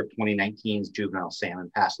 1/4 of 2019's juvenile salmon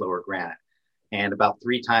pass Lower Granite, and about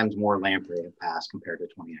 3 times more lamprey have passed compared to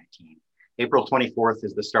 2019. April 24th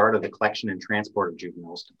is the start of the collection and transport of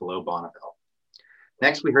juveniles to below Bonneville.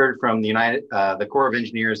 Next, we heard from the Corps of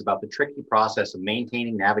Engineers about the tricky process of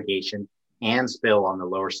maintaining navigation and spill on the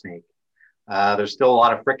Lower Snake. There's still a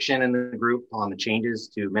lot of friction in the group on the changes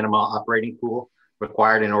to minimum operating pool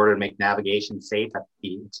required in order to make navigation safe at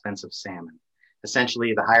the expense of salmon.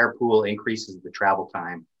 Essentially, the higher pool increases the travel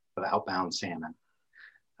time for the outbound salmon.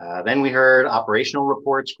 Then we heard operational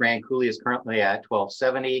reports. Grand Coulee is currently at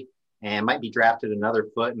 1270 and might be drafted another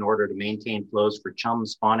foot in order to maintain flows for chum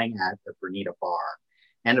spawning at the Bernita Bar.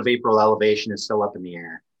 End of April elevation is still up in the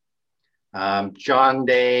air. John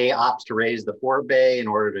Day opts to raise the forebay in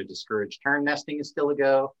order to discourage tern nesting is still a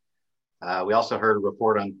go. We also heard a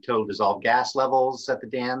report on total dissolved gas levels at the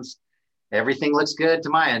dams. Everything looks good to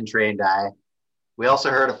my untrained eye. We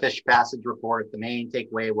also heard a fish passage report. The main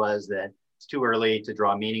takeaway was that it's too early to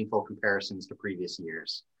draw meaningful comparisons to previous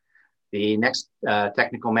years. The next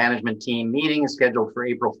technical management team meeting is scheduled for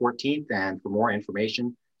April 14th, and for more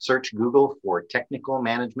information, search Google for technical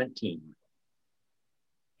management team.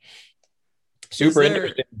 Super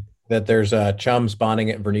interesting that there's chum spawning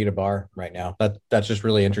at Bernita Bar right now. That's just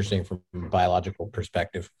really interesting from a biological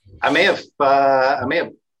perspective. I may have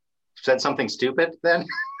said something stupid then.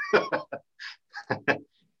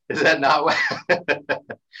 Is that not what?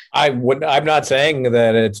 I'm not saying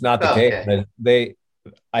that it's not the case. Okay.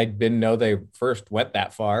 I didn't know they first went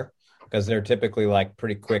that far because they're typically like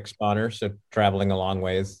pretty quick spawners. So traveling a long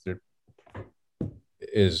ways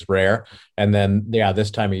is rare. And then, yeah,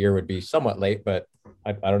 this time of year would be somewhat late, but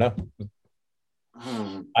I don't know.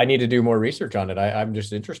 I need to do more research on it. I'm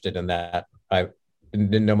just interested in that. I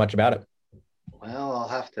didn't know much about it. Well, I'll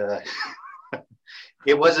have to.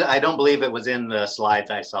 It wasn't. I don't believe it was in the slides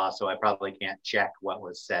I saw, so I probably can't check what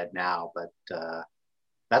was said now. But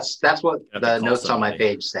that's what the notes on my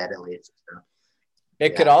page said, at least. So,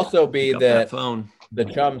 it could also be that phone. The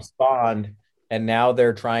chum spawned, and now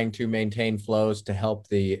they're trying to maintain flows to help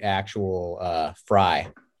the actual fry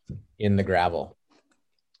in the gravel.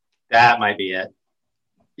 That might be it.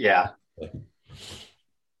 Yeah.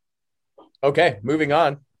 Okay, moving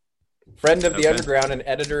on. Friend of the Underground and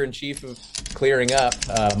editor-in-chief of Clearing Up,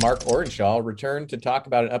 Mark Orenshaw, returned to talk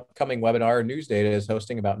about an upcoming webinar NewsData is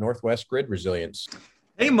hosting about Northwest grid resilience.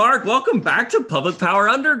 Hey, Mark, welcome back to Public Power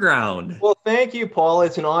Underground. Well, thank you, Paul.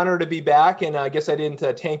 It's an honor to be back, and I guess I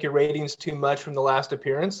didn't tank your ratings too much from the last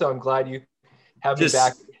appearance, so I'm glad you have me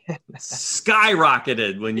back.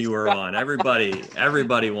 Skyrocketed when you were on.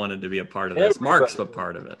 Everybody wanted to be a part of this. Mark's a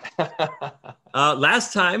part of it.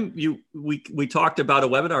 Last time we talked about a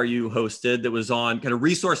webinar you hosted that was on kind of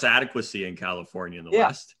resource adequacy in California in the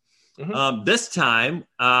West. Mm-hmm. This time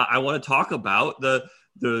I want to talk about the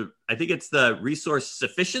I think it's the resource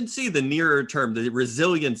sufficiency, the nearer term, the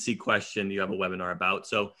resiliency question you have a webinar about.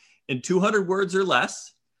 So in 200 words or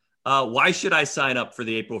less, why should I sign up for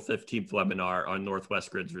the April 15th webinar on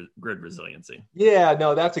Northwest grid resiliency? Yeah,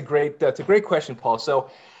 no, that's a great question, Paul.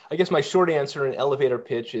 So I guess my short answer in elevator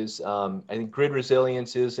pitch is I think grid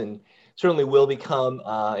resilience is and certainly will become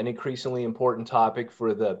an increasingly important topic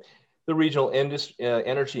for the regional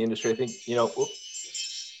energy industry. I think,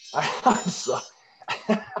 I'm sorry.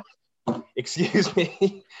 Excuse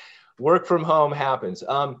me. Work from home happens.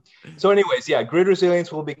 So anyways, yeah, grid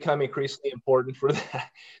resilience will become increasingly important for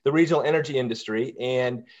the regional energy industry.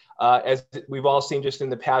 And as we've all seen just in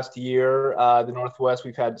the past year, the Northwest,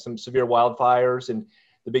 we've had some severe wildfires and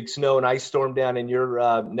the big snow and ice storm down in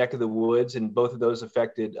your neck of the woods. And both of those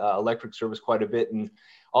affected electric service quite a bit. And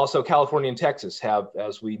also California and Texas have,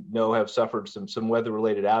 as we know, have suffered some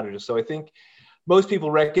weather-related outages. So I think most people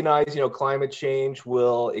recognize, climate change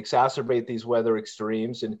will exacerbate these weather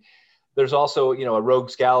extremes. And there's also, a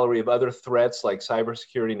rogues gallery of other threats like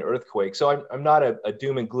cybersecurity and earthquakes. So I'm not a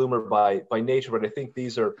doom and gloomer by nature, but I think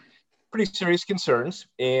these are pretty serious concerns.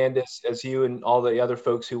 And as you and all the other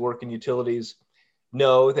folks who work in utilities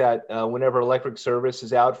know, that whenever electric service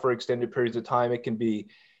is out for extended periods of time, it can be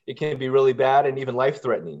really bad and even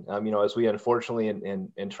life-threatening. As we unfortunately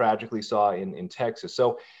and tragically saw in Texas.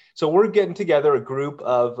 So we're getting together a group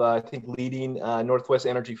of, I think, leading Northwest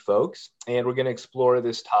energy folks, and we're going to explore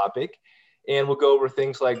this topic. And we'll go over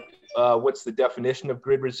things like what's the definition of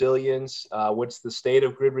grid resilience, what's the state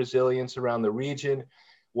of grid resilience around the region,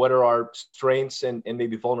 what are our strengths and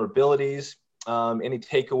maybe vulnerabilities, any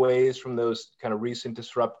takeaways from those kind of recent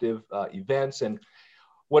disruptive events, and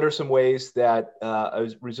what are some ways that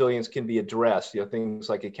resilience can be addressed, things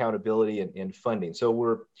like accountability and funding. So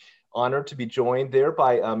we're honored to be joined there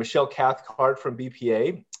by Michelle Cathcart from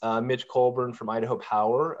BPA, Mitch Colburn from Idaho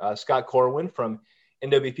Power, Scott Corwin from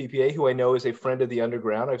NWPPA, who I know is a friend of the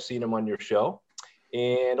Underground. I've seen him on your show.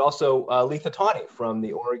 And also Letha Tawney from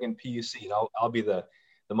the Oregon PUC. And I'll be the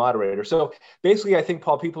moderator. So basically, I think,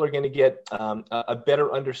 Paul, people are going to get a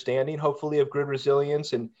better understanding, hopefully, of grid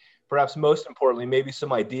resilience, and perhaps most importantly, maybe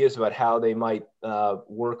some ideas about how they might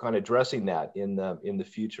work on addressing that in the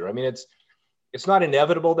future. I mean, it's not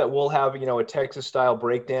inevitable that we'll have, a Texas-style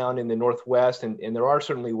breakdown in the Northwest, and there are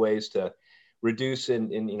certainly ways to reduce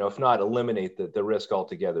and if not eliminate the risk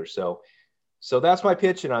altogether. So that's my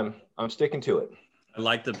pitch, and I'm sticking to it. I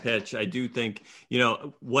like the pitch. I do think,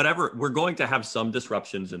 whatever, we're going to have some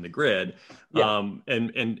disruptions in the grid, and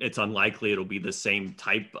it's unlikely it'll be the same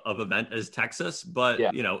type of event as Texas, but,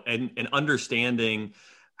 and understanding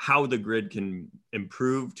how the grid can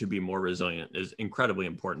improve to be more resilient is incredibly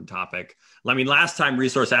important topic. I mean, last time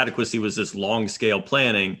resource adequacy was this long scale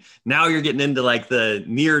planning. Now you're getting into like the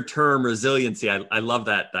near term resiliency. I love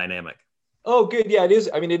that dynamic. Oh, good. Yeah, it is.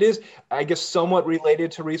 I mean, it is, I guess, somewhat related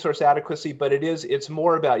to resource adequacy, but it's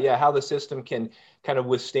more about, how the system can kind of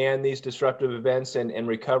withstand these disruptive events and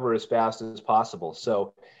recover as fast as possible.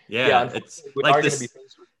 So it's like this.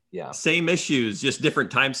 Same issues, just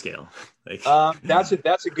different time scale. That's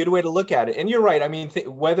a good way to look at it. And you're right. I mean,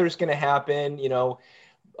 weather's going to happen,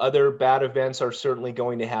 Other bad events are certainly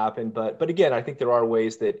going to happen, but again, I think there are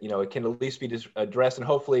ways that it can at least be addressed, and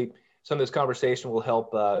hopefully some of this conversation will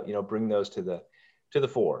help bring those to the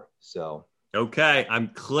fore. So okay, I'm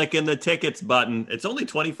clicking the tickets button. It's only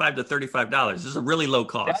 $25 to $35. This is a really low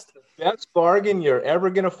cost. That's the best bargain you're ever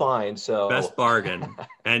going to find. So best bargain.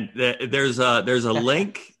 And there's a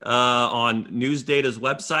link on NewsData's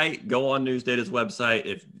website. Go on NewsData's website.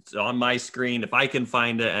 If it's on my screen, if I can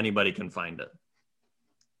find it, anybody can find it.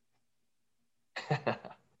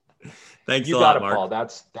 Thanks you a got lot, it, Mark. Paul.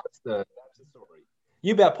 That's the story.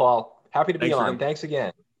 You bet, Paul. Happy to be on. Thanks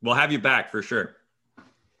again. We'll have you back for sure.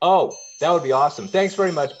 Oh, that would be awesome. Thanks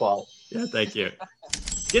very much, Paul. Yeah, thank you.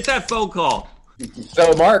 Get that phone call.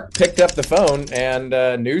 So Mark picked up the phone, and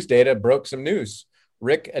NewsData broke some news.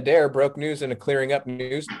 Rick Adair broke news in a Clearing Up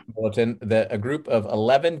news bulletin that a group of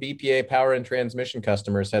 11 BPA power and transmission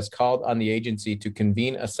customers has called on the agency to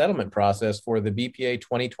convene a settlement process for the BPA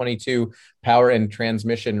 2022 power and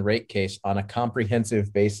transmission rate case on a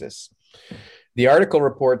comprehensive basis. The article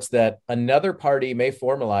reports that another party may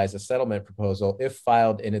formalize a settlement proposal if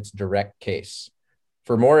filed in its direct case.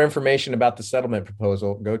 For more information about the settlement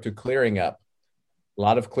proposal, go to Clearing Up. A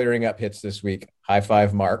lot of Clearing Up hits this week. High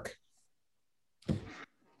five, Mark.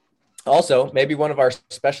 Also, maybe one of our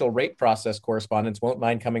special rate process correspondents won't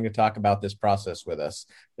mind coming to talk about this process with us,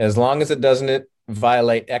 as long as it doesn't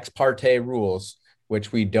violate ex parte rules,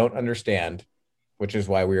 which we don't understand, which is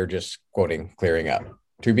why we are just quoting Clearing Up.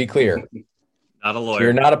 To be clear, not a lawyer.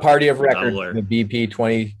 You're not a party of record in the BP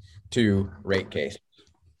 22 rate case.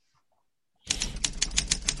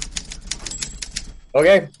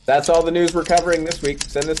 Okay, that's all the news we're covering this week.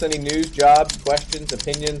 Send us any news, jobs, questions,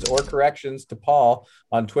 opinions, or corrections to Paul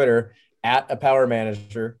on Twitter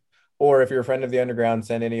 @APowerManager. Or if you're a friend of the Underground,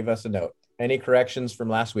 send any of us a note. Any corrections from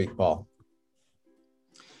last week, Paul?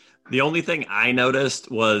 The only thing I noticed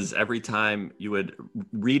was every time you would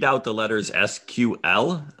read out the letters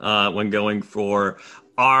SQL when going for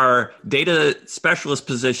our data specialist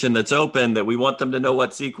position that's open, that we want them to know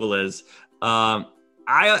what SQL is.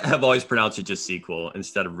 I have always pronounced it just SQL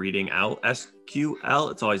instead of reading out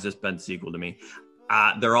SQL. It's always just been SQL to me.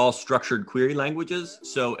 They're all structured query languages.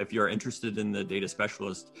 So if you're interested in the data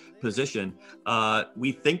specialist position,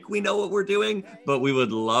 we think we know what we're doing, but we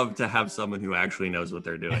would love to have someone who actually knows what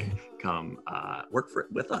they're doing come work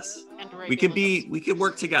with us. We could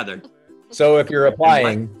work together. So if you're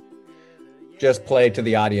applying, just play to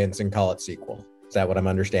the audience and call it SQL. Is that what I'm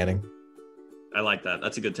understanding? I like that.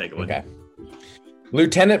 That's a good takeaway. Okay.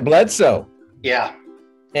 Lieutenant Bledsoe. Yeah.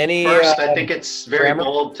 First, I think it's very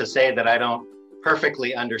bold to say that I don't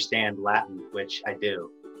perfectly understand Latin, which I do.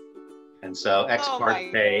 And so ex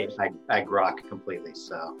parte, I grok completely.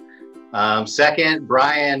 So second,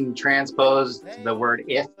 Brian transposed the word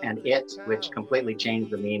if and it, which completely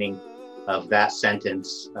changed the meaning of that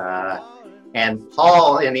sentence. And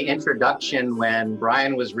Paul, in the introduction, when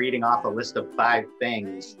Brian was reading off a list of 5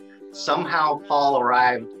 things, somehow Paul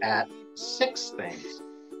arrived at 6 things.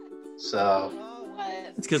 So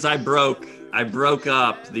it's because I broke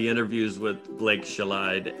up the interviews with Blake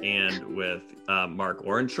Shalide and with Mark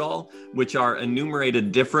Orenshall, which are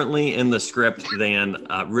enumerated differently in the script than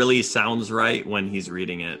really sounds right when he's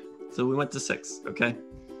reading it. So we went to 6. Okay.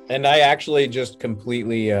 And I actually just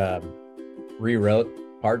completely rewrote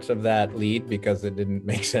parts of that lead because it didn't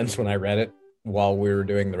make sense when I read it while we were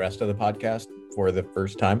doing the rest of the podcast for the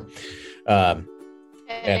first time. And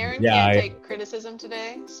Aaron can't take criticism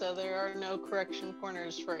today, so there are no correction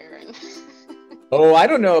corners for Aaron. Oh, I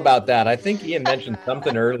don't know about that. I think Ian mentioned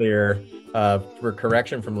something earlier for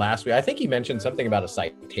correction from last week. I think he mentioned something about a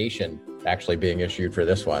citation actually being issued for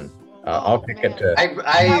this one. I'll pick it to.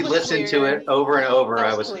 I listened to it over and over.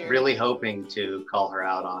 I was really hoping to call her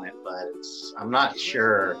out on it, but I'm not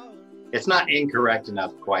sure. It's not incorrect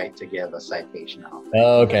enough quite to give a citation out.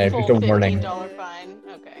 Oh, okay. Just a warning. $15 fine.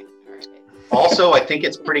 Okay. All right. Also, I think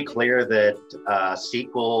it's pretty clear that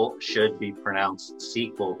SQL should be pronounced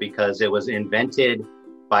sequel because it was invented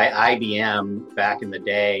by IBM back in the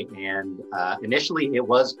day. And initially it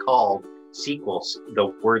was called SQL, the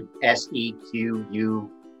word SEQUEL.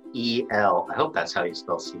 I hope that's how you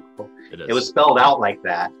spell sequel. It was spelled out like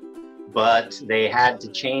that, but they had to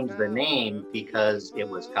change the name because it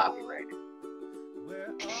was copyrighted.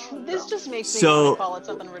 This just makes me want to call it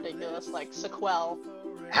something ridiculous like sequel.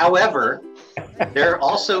 However, there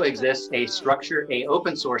also exists a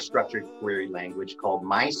open source structured query language called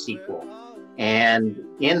MySQL. And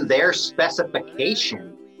in their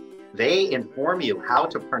specification, they inform you how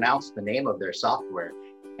to pronounce the name of their software.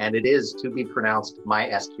 And it is to be pronounced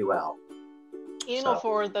MySQL. Ian will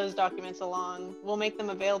forward those documents along. We'll make them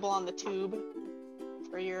available on the tube.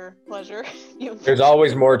 for your pleasure. There's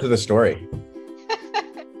always more to the story.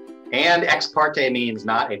 And ex parte means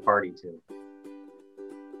not a party to.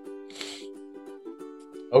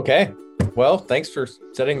 Okay. Well, thanks for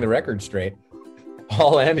setting the record straight,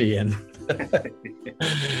 Paul and Ian.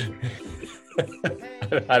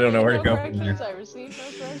 I don't know where to go from here. I received no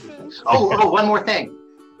corrections. Oh, one more thing.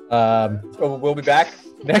 We'll be back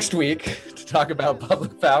next week to talk about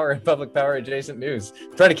public power and public power adjacent news.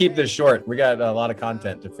 Try to keep this short. We got a lot of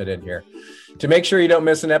content to fit in here. To make sure you don't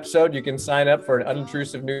miss an episode, you can sign up for an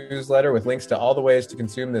unintrusive newsletter with links to all the ways to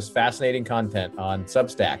consume this fascinating content on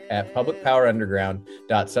Substack at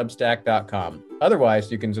publicpowerunderground.substack.com.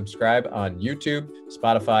 Otherwise, you can subscribe on YouTube,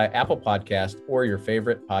 Spotify, Apple Podcast, or your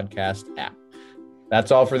favorite podcast app.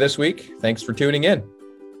 That's all for this week. Thanks for tuning in.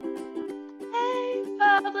 Hey,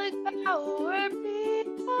 public power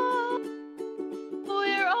people,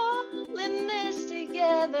 we're all in this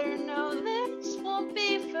together. No, this won't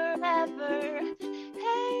be forever.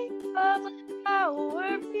 Hey, public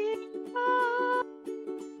power people,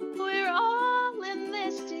 we're all in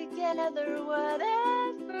this together.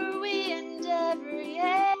 Whatever we endeavor,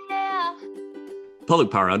 yeah.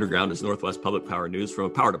 Public Power Underground is Northwest Public Power news from a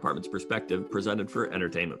power department's perspective, presented for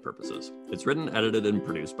entertainment purposes. It's written, edited, and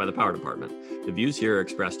produced by the power department. The views here are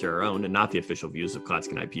expressed are our own and not the official views of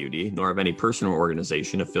Clatskanie PUD, nor of any person or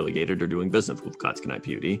organization affiliated or doing business with Clatskanie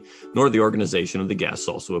PUD, nor the organization of the guests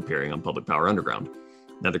also appearing on Public Power Underground.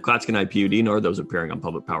 Neither Clatskanie PUD nor those appearing on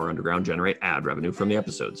Public Power Underground generate ad revenue from the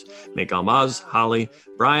episodes. Make Almaz, Holly,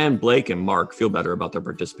 Brian, Blake, and Mark feel better about their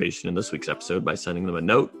participation in this week's episode by sending them a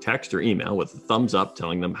note, text, or email with a thumbs up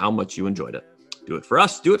telling them how much you enjoyed it. Do it for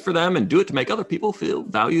us, do it for them, and do it to make other people feel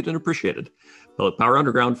valued and appreciated. Public Power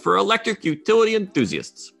Underground for electric utility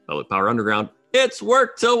enthusiasts. Public Power Underground, it's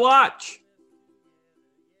work to watch!